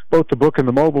again. Both the book and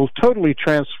the mobile, totally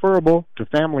transferable to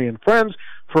family and friends.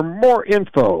 For more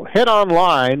info, head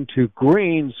online to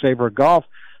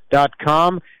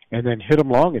greensavergolf.com and then hit them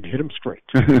long and hit them straight.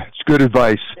 It's good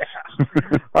advice.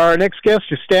 Our next guest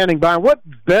is standing by. What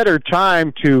better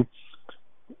time to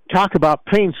talk about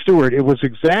Payne Stewart? It was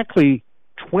exactly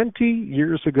 20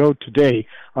 years ago today,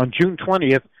 on June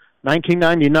 20th,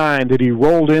 1999, that he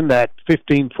rolled in that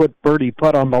 15-foot birdie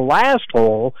putt on the last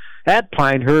hole at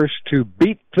Pinehurst to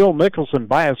beat Phil Mickelson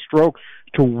by a stroke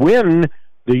to win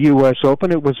the U.S.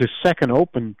 Open. It was his second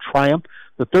Open triumph,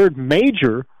 the third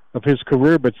major of his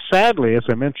career, but sadly, as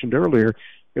I mentioned earlier,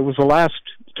 it was the last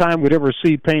time we'd ever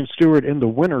see Payne Stewart in the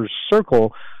winner's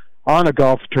circle on a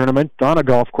golf tournament, on a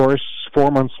golf course.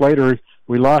 4 months later,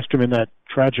 we lost him in that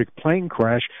tragic plane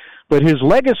crash. But his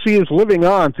legacy is living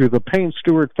on through the Payne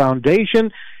Stewart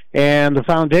Foundation, and the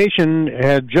foundation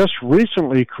had just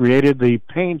recently created the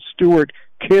Payne Stewart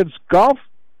Kids Golf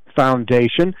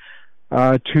Foundation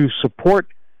to support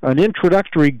an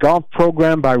introductory golf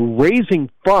program by raising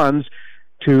funds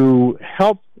to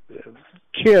help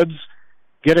kids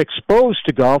get exposed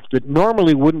to golf that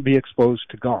normally wouldn't be exposed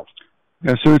to golf.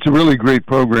 Yeah, so it's a really great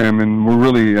program, and we're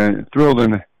really thrilled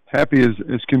and happy as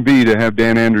can be to have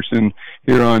Dan Anderson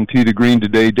here on Tee to Green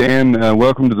today. Dan,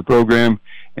 welcome to the program,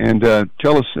 and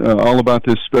tell us all about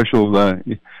this special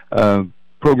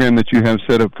program that you have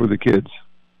set up for the kids.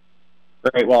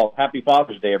 Great. Well, happy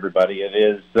Father's Day, everybody. It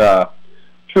is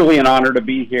truly an honor to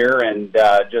be here, and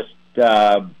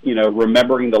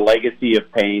remembering the legacy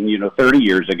of Payne. 30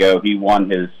 years ago, he won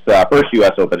his first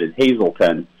U.S. Open at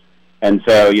Hazleton. And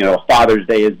so, Father's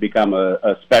Day has become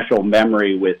a special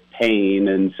memory with Payne.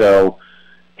 And so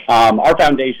our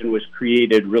foundation was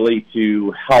created really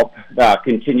to help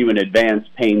continue and advance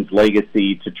Payne's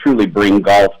legacy to truly bring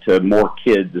golf to more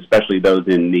kids, especially those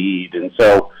in need. And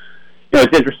so,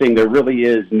 it's interesting. There really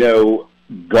is no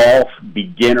golf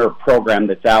beginner program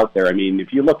that's out there. I mean,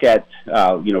 if you look at,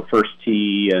 First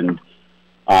Tee and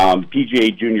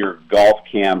PGA Junior golf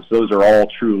camps, those are all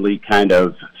truly kind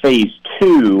of phase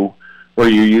 2, where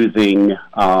you're using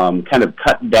kind of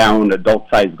cut-down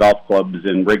adult-sized golf clubs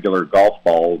and regular golf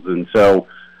balls. And so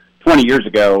 20 years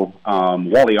ago,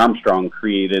 Wally Armstrong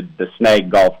created the Snag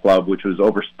Golf Club, which was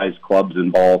oversized clubs and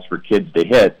balls for kids to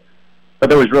hit. But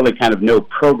there was really kind of no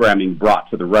programming brought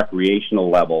to the recreational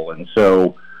level. And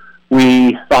so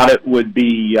we thought it would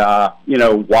be,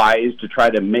 wise to try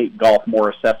to make golf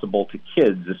more accessible to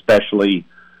kids, especially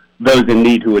those in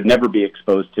need who would never be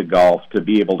exposed to golf, to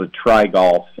be able to try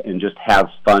golf and just have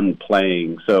fun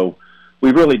playing. So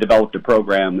we've really developed a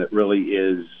program that really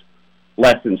is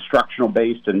less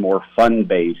instructional-based and more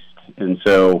fun-based. And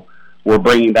so we're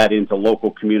bringing that into local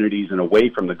communities and away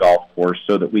from the golf course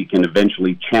so that we can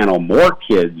eventually channel more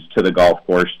kids to the golf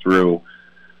course through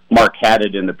Mark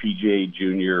Haddad and the PGA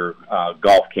Junior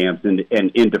golf camps and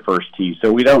into First Tee.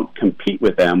 So we don't compete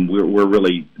with them. We're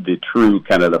really the true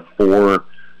kind of the 4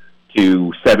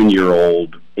 to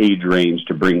 7-year-old age range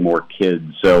to bring more kids.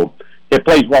 So it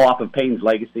plays well off of Payne's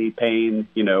legacy. Payne,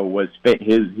 he was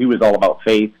all about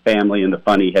faith, family, and the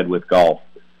fun he had with golf.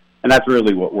 And that's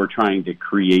really what we're trying to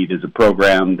create, is a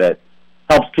program that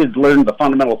helps kids learn the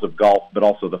fundamentals of golf, but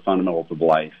also the fundamentals of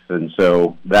life. And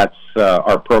so that's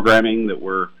our programming that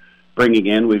we're bringing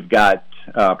in. We've got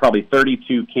probably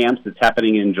 32 camps that's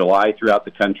happening in July throughout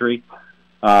the country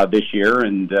this year,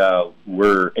 and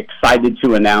we're excited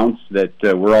to announce that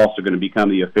we're also going to become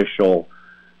the official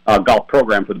golf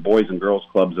program for the Boys and Girls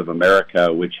Clubs of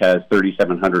America, which has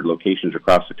 3,700 locations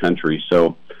across the country.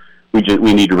 So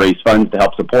we need to raise funds to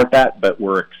help support that, but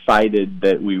we're excited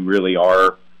that we really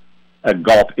are a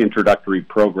golf introductory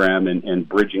program and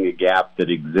bridging a gap that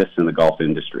exists in the golf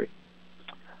industry.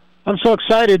 I'm so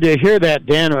excited to hear that,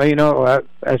 Dan. You know,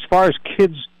 as far as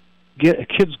kids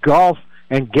golf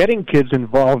and getting kids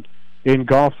involved in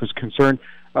golf is concerned,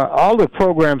 all the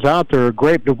programs out there are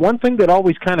great. The one thing that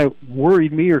always kind of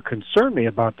worried me or concerned me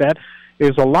about that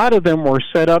is a lot of them were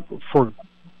set up for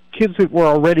kids that were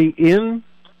already in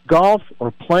golf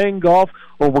or playing golf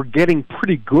or were getting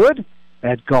pretty good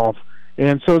at golf.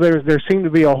 And so there seemed to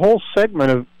be a whole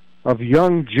segment of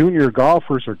young junior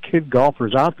golfers or kid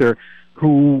golfers out there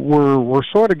who were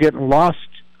sort of getting lost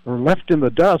or left in the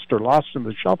dust or lost in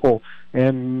the shuffle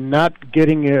and not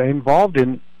getting involved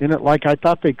in it like I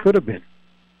thought they could have been.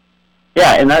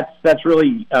 Yeah, and that's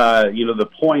really the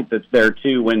point that's there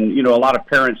too. When a lot of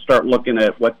parents start looking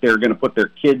at what they're going to put their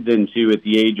kids into at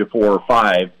the age of 4 or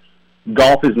 5,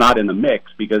 golf is not in the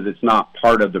mix because it's not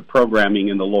part of the programming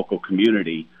in the local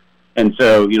community. And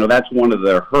so, that's one of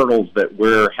the hurdles that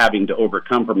we're having to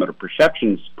overcome from a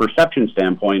perception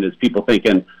standpoint is people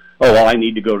thinking, oh, well, I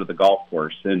need to go to the golf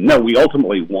course. And no, we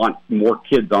ultimately want more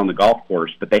kids on the golf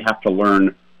course, but they have to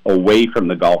learn away from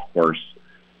the golf course.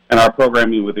 And our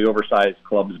programming with the oversized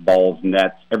clubs, balls,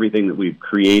 nets, everything that we've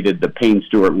created, the Payne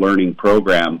Stewart Learning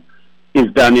Program, is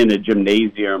done in a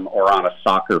gymnasium or on a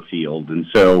soccer field. And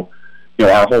so,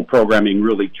 our whole programming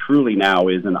really truly now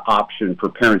is an option for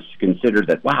parents to consider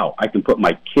that, wow, I can put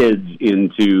my kids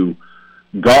into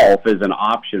golf as an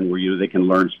option where they can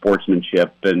learn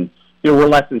sportsmanship. And, we're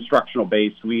less instructional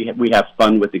based. We have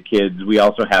fun with the kids. We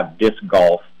also have disc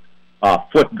golf,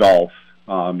 foot golf,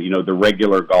 the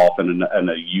regular golf, and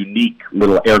a unique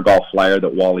little air golf flyer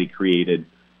that Wally created.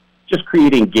 Just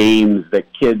creating games that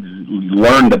kids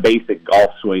learn the basic golf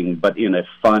swing, but in a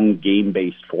fun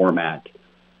game-based format.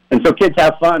 And so kids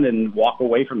have fun and walk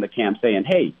away from the camp saying,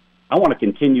 hey, I want to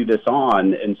continue this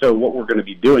on. And so what we're going to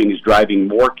be doing is driving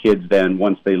more kids then,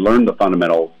 once they learn the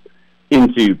fundamentals,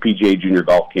 into PGA Junior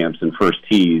Golf Camps and First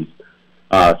Tees.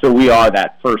 So we are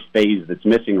that first phase that's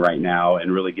missing right now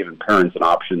and really giving parents an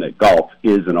option that golf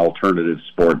is an alternative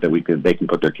sport that they can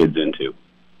put their kids into.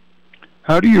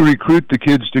 How do you recruit the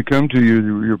kids to come to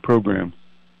your program?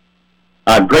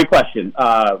 Great question.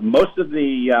 Most of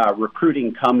the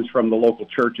recruiting comes from the local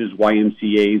churches,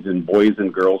 YMCAs, and Boys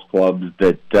and Girls Clubs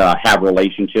that have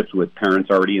relationships with parents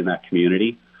already in that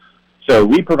community. So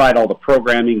we provide all the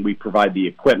programming. We provide the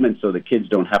equipment so the kids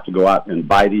don't have to go out and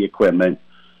buy the equipment.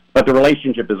 But the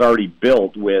relationship is already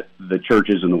built with the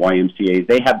churches and the YMCAs.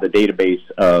 They have the database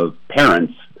of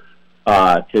parents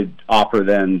to offer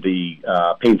them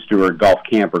the Payne Stewart Golf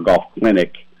Camp or Golf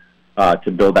Clinic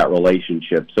to build that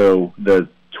relationship. So the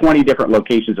 20 different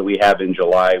locations that we have in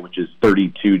July, which is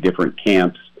 32 different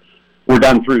camps, were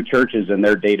done through churches and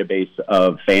their database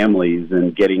of families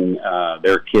and getting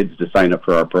their kids to sign up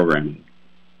for our programming.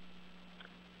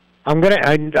 I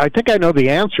think I know the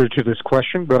answer to this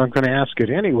question, but I'm going to ask it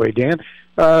anyway, Dan.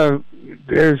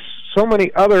 There's so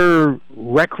many other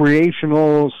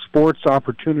recreational sports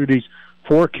opportunities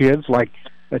for kids, like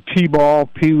t-ball,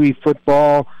 pee-wee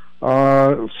football,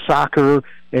 soccer,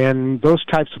 and those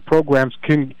types of programs.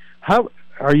 How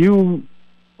are you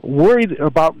worried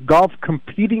about golf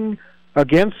competing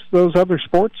against those other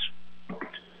sports?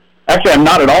 Actually, I'm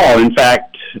not at all. In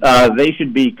fact, they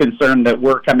should be concerned that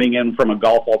we're coming in from a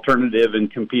golf alternative and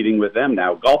competing with them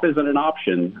now. Golf isn't an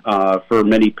option for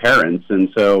many parents. And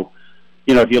so,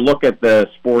 if you look at the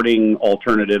sporting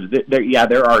alternatives,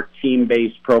 there are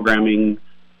team-based programming,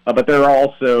 but there are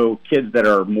also kids that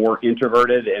are more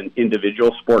introverted and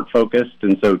individual sport-focused.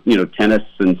 And so, tennis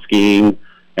and skiing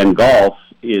and golf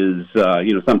is,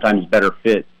 sometimes a better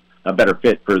fit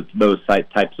for those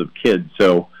types of kids.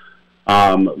 So,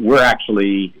 we're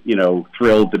actually,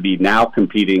 thrilled to be now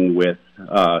competing with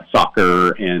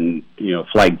soccer and,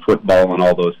 flag football and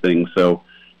all those things. So,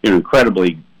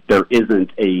 incredibly, there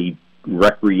isn't a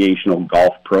recreational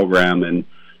golf program, and,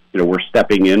 we're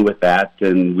stepping in with that,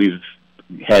 and we've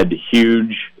had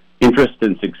huge interest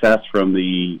and success from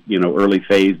the, early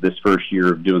phase this first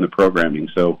year of doing the programming.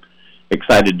 So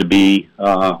excited to be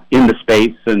in the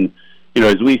space. And,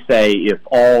 as we say, if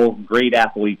all great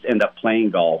athletes end up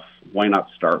playing golf, why not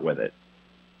start with it?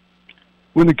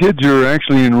 When the kids are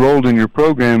actually enrolled in your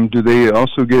program, do they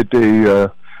also get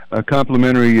a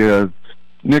complimentary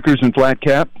knickers and flat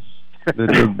cap?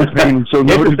 the Payne so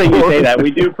noted Interesting for. you say that.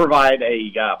 We do provide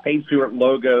a Payne Stewart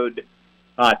logoed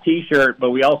T-shirt,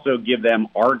 but we also give them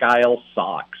Argyle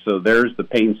socks. So there's the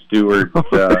Payne Stewart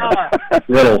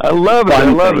little. I love it.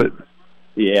 I love it.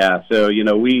 Yeah. So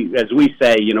as we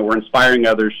say, we're inspiring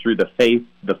others through the faith,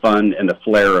 the fun, and the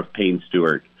flair of Payne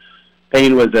Stewart.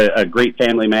 Payne was a great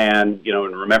family man,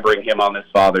 and remembering him on this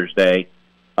Father's Day.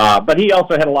 But he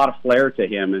also had a lot of flair to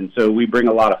him, and so we bring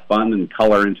a lot of fun and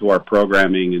color into our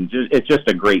programming, and it's just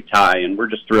a great tie. And we're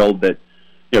just thrilled that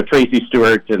Tracy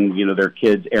Stewart and their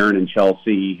kids, Aaron and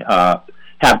Chelsea,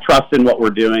 have trust in what we're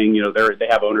doing. They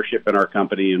have ownership in our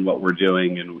company and what we're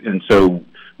doing, and so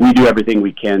we do everything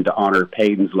we can to honor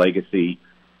Payne's legacy.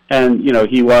 And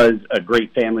he was a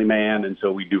great family man, and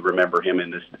so we do remember him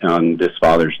on this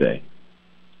Father's Day.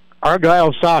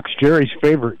 Argyle socks, Jerry's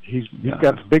favorite. He's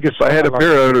got the biggest. If I had a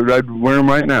pair, I'd wear them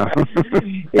right now.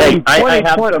 Hey, I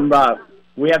have some.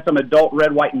 We have some adult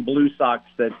red, white, and blue socks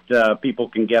that people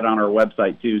can get on our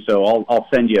website too. So I'll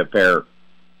send you a pair.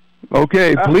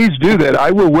 Okay, please do that.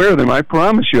 I will wear them. I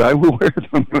promise you, I will wear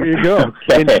them. There you go.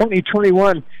 In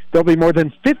 2021, there'll be more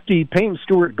than 50 Payne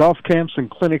Stewart golf camps and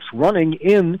clinics running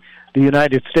in the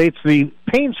United States. The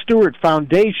Payne Stewart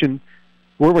Foundation.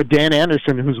 We're with Dan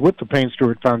Anderson, who's with the Payne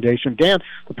Stewart Foundation. Dan,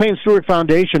 the Payne Stewart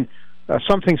Foundation,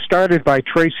 something started by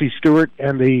Tracy Stewart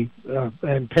and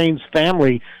and Payne's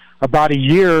family about a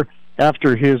year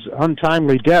after his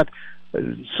untimely death.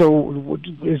 So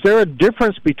is there a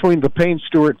difference between the Payne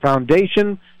Stewart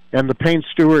Foundation and the Payne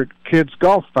Stewart Kids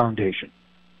Golf Foundation?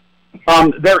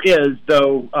 There is,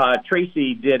 though.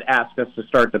 Tracy did ask us to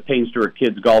start the Payne Stewart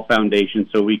Kids Golf Foundation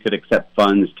so we could accept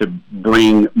funds to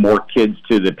bring more kids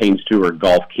to the Payne Stewart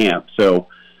Golf Camp. So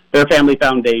their family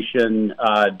foundation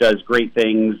does great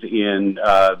things in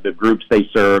the groups they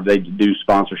serve. They do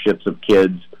sponsorships of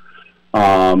kids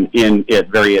at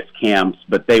various camps,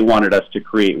 but they wanted us to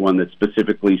create one that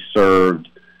specifically served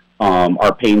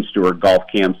our Payne Stewart golf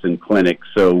camps and clinics,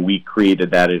 so we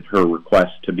created that at her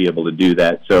request to be able to do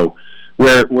that. So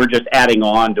we're just adding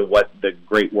on to what the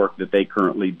great work that they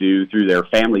currently do through their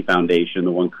family foundation,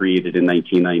 the one created in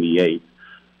 1998,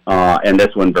 and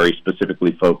this one very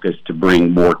specifically focused to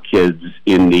bring more kids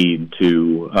in need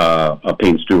to a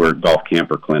Payne Stewart golf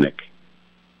camp or clinic.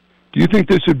 Do you think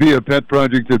this would be a pet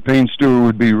project that Payne Stewart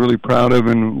would be really proud of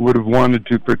and would have wanted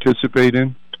to participate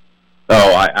in?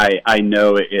 Oh, I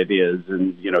know it is,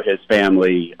 and his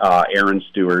family, Aaron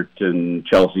Stewart and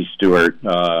Chelsea Stewart,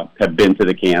 have been to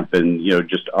the camp, and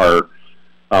just are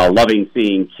loving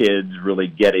seeing kids really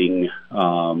getting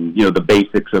the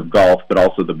basics of golf, but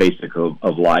also the basics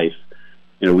of life.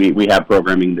 We have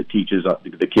programming that teaches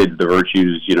the kids the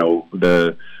virtues,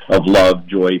 of love,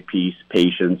 joy, peace,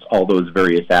 patience, all those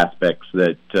various aspects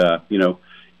that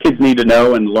kids need to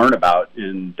know and learn about,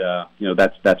 and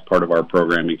that's part of our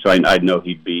programming. So I know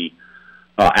he'd be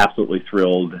absolutely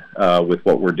thrilled with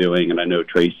what we're doing, and I know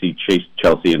Tracy,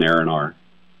 Chelsea, and Aaron are.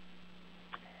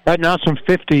 Right now, some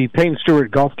 50 Payne Stewart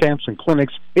golf camps and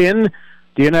clinics in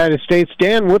the United States.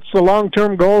 Dan, what's the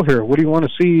long-term goal here? What do you want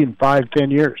to see in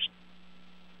 5-10 years?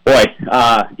 Boy,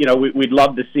 we'd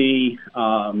love to see,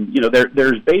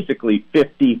 there's basically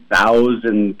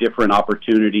 50,000 different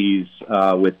opportunities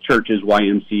with churches,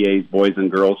 YMCAs, Boys and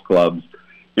Girls Clubs.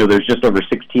 There's just over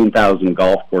 16,000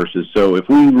 golf courses. So if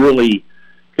we really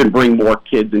can bring more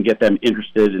kids and get them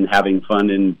interested in having fun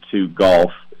into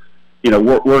golf,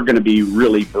 we're going to be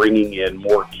really bringing in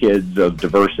more kids of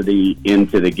diversity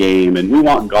into the game. And we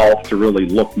want golf to really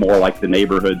look more like the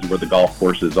neighborhoods where the golf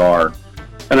courses are.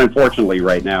 And unfortunately,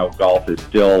 right now, golf is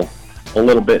still a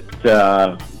little bit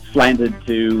slanted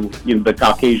to the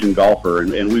Caucasian golfer,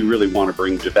 and we really want to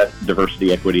bring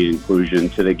diversity, equity, and inclusion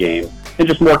to the game, and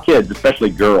just more kids,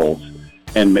 especially girls.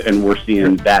 And we're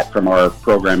seeing that from our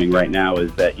programming right now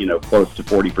is that close to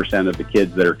 40% of the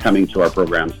kids that are coming to our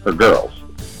programs are girls,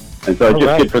 and so it's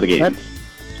just good for the game.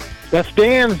 That's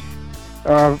Dan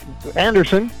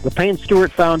Anderson, the Payne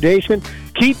Stewart Foundation,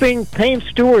 keeping Payne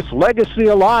Stewart's legacy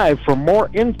alive. For more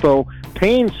info,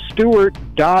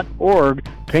 PayneStewart.org,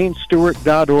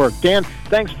 PayneStewart.org. Dan,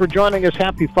 thanks for joining us.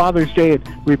 Happy Father's Day.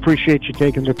 We appreciate you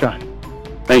taking the time.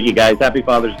 Thank you, guys. Happy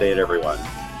Father's Day to everyone.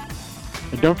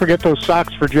 And don't forget those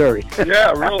socks for Jerry.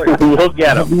 Yeah, really. We'll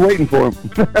get them. I'm waiting for them.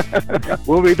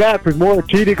 We'll be back with more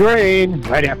Tee to Green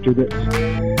right after this.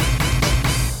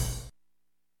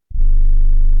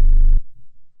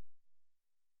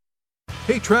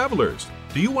 Hey travelers,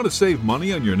 do you want to save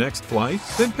money on your next flight?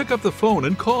 Then pick up the phone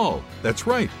and call. That's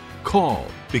right, call,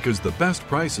 because the best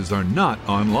prices are not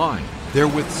online. They're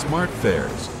with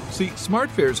SmartFares. See,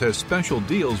 SmartFares has special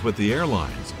deals with the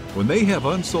airlines. When they have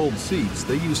unsold seats,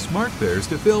 they use SmartFares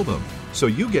to fill them. so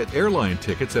you get airline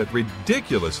tickets at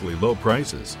ridiculously low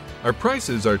prices. Our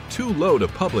prices are too low to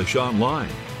publish online.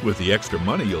 With the extra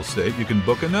money you'll save, you can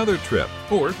book another trip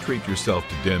or treat yourself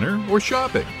to dinner or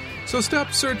shopping. So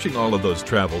stop searching all of those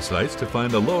travel sites to find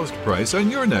the lowest price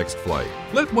on your next flight.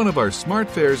 Let one of our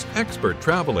SmartFares expert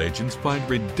travel agents find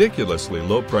ridiculously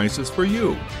low prices for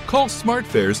you. Call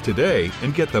SmartFares today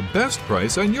and get the best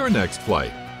price on your next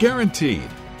flight. Guaranteed.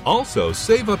 Also,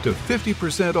 save up to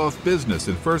 50% off business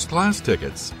and first class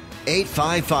tickets.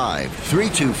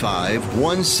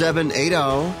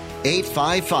 855-325-1780.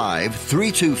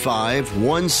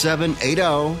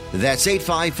 855-325-1780. That's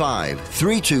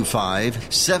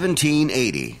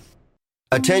 855-325-1780.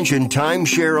 Attention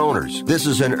timeshare owners. This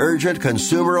is an urgent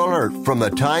consumer alert from the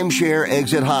Timeshare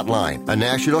Exit Hotline, a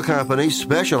national company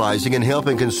specializing in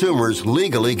helping consumers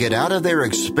legally get out of their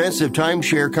expensive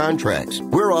timeshare contracts.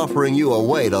 We're offering you a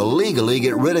way to legally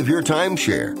get rid of your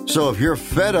timeshare. So if you're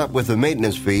fed up with the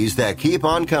maintenance fees that keep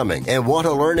on coming and want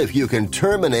to learn if you can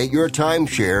terminate your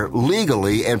timeshare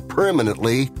legally and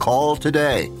permanently, call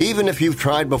today. Even if you've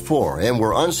tried before and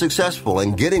were unsuccessful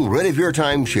in getting rid of your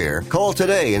timeshare, call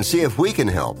today and see if we can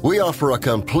help. We offer a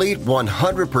complete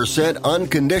 100%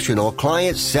 unconditional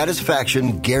client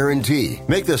satisfaction guarantee.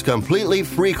 Make this completely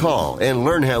free call and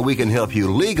learn how we can help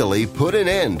you legally put an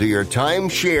end to your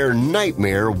timeshare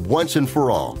nightmare once and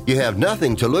for all. You have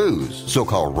nothing to lose, so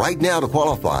call right now to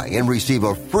qualify and receive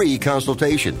a free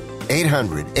consultation.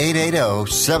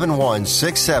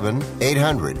 800-880-7167.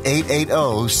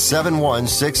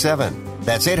 800-880-7167.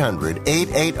 That's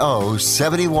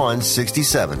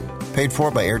 800-880-7167. Paid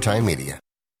for by Airtime Media.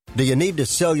 Do you need to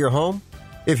sell your home?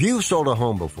 If you've sold a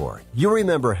home before, you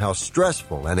remember how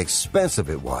stressful and expensive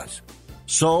it was.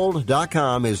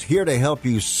 Sold.com is here to help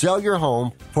you sell your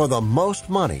home for the most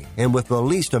money and with the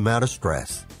least amount of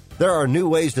stress. There are new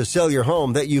ways to sell your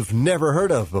home that you've never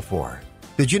heard of before.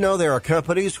 Did you know there are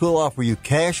companies who'll offer you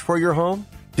cash for your home?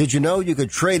 Did you know you could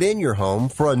trade in your home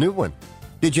for a new one?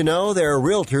 Did you know there are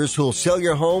realtors who'll sell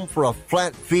your home for a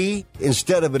flat fee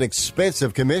instead of an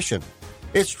expensive commission?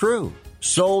 It's true.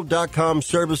 Sold.com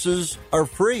services are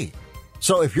free.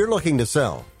 So if you're looking to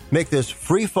sell, make this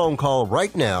free phone call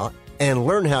right now and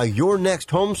learn how your next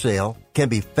home sale can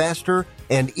be faster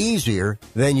and easier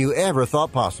than you ever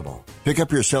thought possible. Pick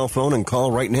up your cell phone and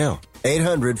call right now.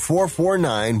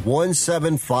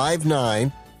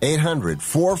 800-449-1759.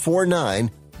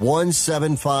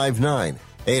 800-449-1759.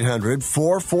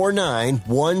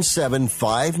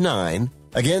 800-449-1759.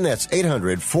 Again, that's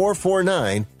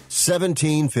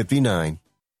 800-449-1759.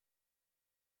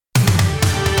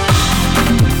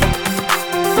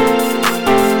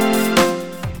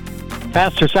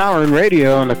 Fastest hour in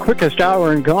radio and the quickest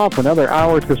hour in golf. Another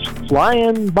hour just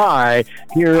flying by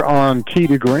here on Tee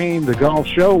to Green, the golf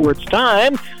show, where it's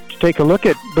time to take a look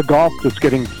at the golf that's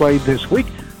getting played this week.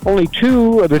 Only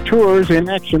two of the tours in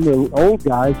action, the old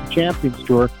guys, the Champions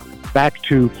Tour, back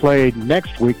to play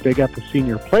next week. They got the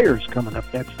senior players coming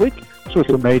up next week, so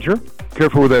it's a major.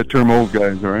 Careful with that term, old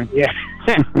guys, all right? Yeah,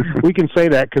 we can say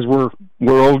that because we're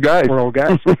old guys. We're old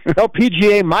guys.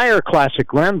 LPGA Meyer Classic,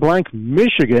 Grand Blanc,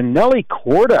 Michigan. Nelly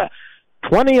Korda,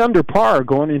 20 under par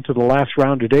going into the last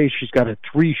round today. She's got a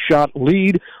 3-shot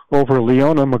lead over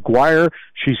Leona Maguire.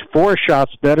 She's 4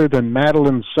 shots better than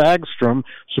Madeline Sagstrom.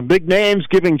 Some big names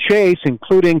giving chase,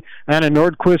 including Anna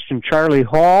Nordquist and Charlie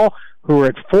Hall, who are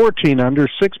at 14 under,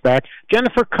 6 back.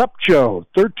 Jennifer Kupcho,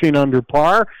 13 under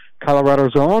par,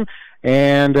 Colorado's own.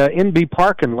 And Inbee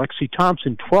Park and Lexi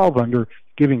Thompson, 12 under,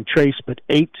 giving chase, but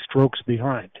 8 strokes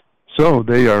behind. So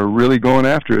they are really going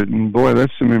after it, and boy,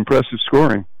 that's some impressive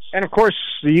scoring. And, of course,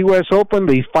 the U.S. Open,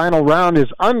 the final round is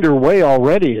underway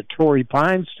already at Torrey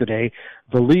Pines today.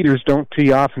 The leaders don't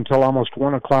tee off until almost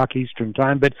 1 o'clock Eastern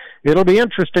Time, but it'll be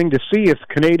interesting to see if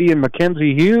Canadian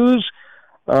Mackenzie Hughes,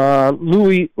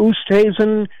 Louis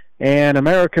Oosthuizen, and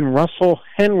American Russell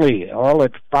Henley, all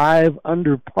at 5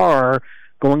 under par,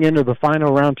 going into the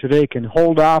final round today, can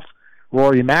hold off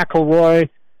Rory McIlroy,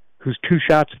 who's 2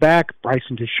 shots back,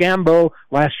 Bryson DeChambeau,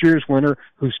 last year's winner,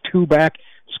 who's 2 back,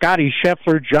 Scotty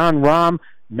Scheffler, John Rahm,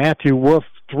 Matthew Wolff,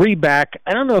 3 back.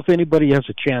 I don't know if anybody has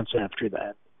a chance after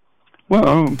that.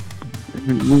 Well,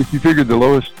 if you figured the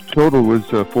lowest total was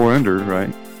 4 under,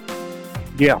 right?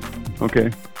 Yeah.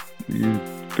 Okay. You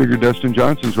figure Dustin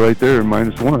Johnson's right there,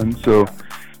 -1, so...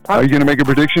 Are you going to make a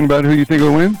prediction about who you think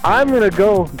will win? I'm not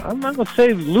going to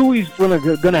say Louis is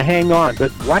going to hang on,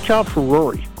 but watch out for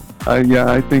Rory.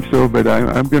 Yeah, I think so, but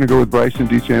I'm going to go with Bryson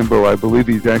DeChambeau. I believe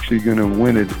he's actually going to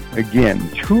win it again.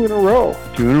 2 in a row.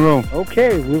 2 in a row.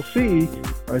 Okay, we'll see.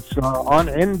 It's on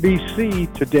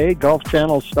NBC today. Golf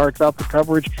Channel starts out the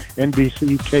coverage.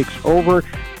 NBC takes over.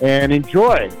 And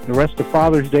enjoy the rest of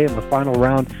Father's Day and the final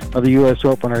round of the U.S.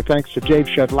 Open. Our thanks to Dave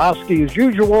Shedlowski, as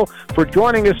usual, for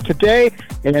joining us today.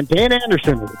 And Dan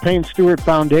Anderson of the Payne Stewart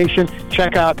Foundation.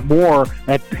 Check out more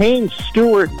at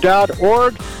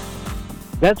PayneStewart.org.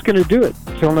 That's going to do it.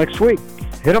 Until next week.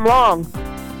 Hit 'em long.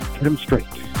 Hit 'em straight.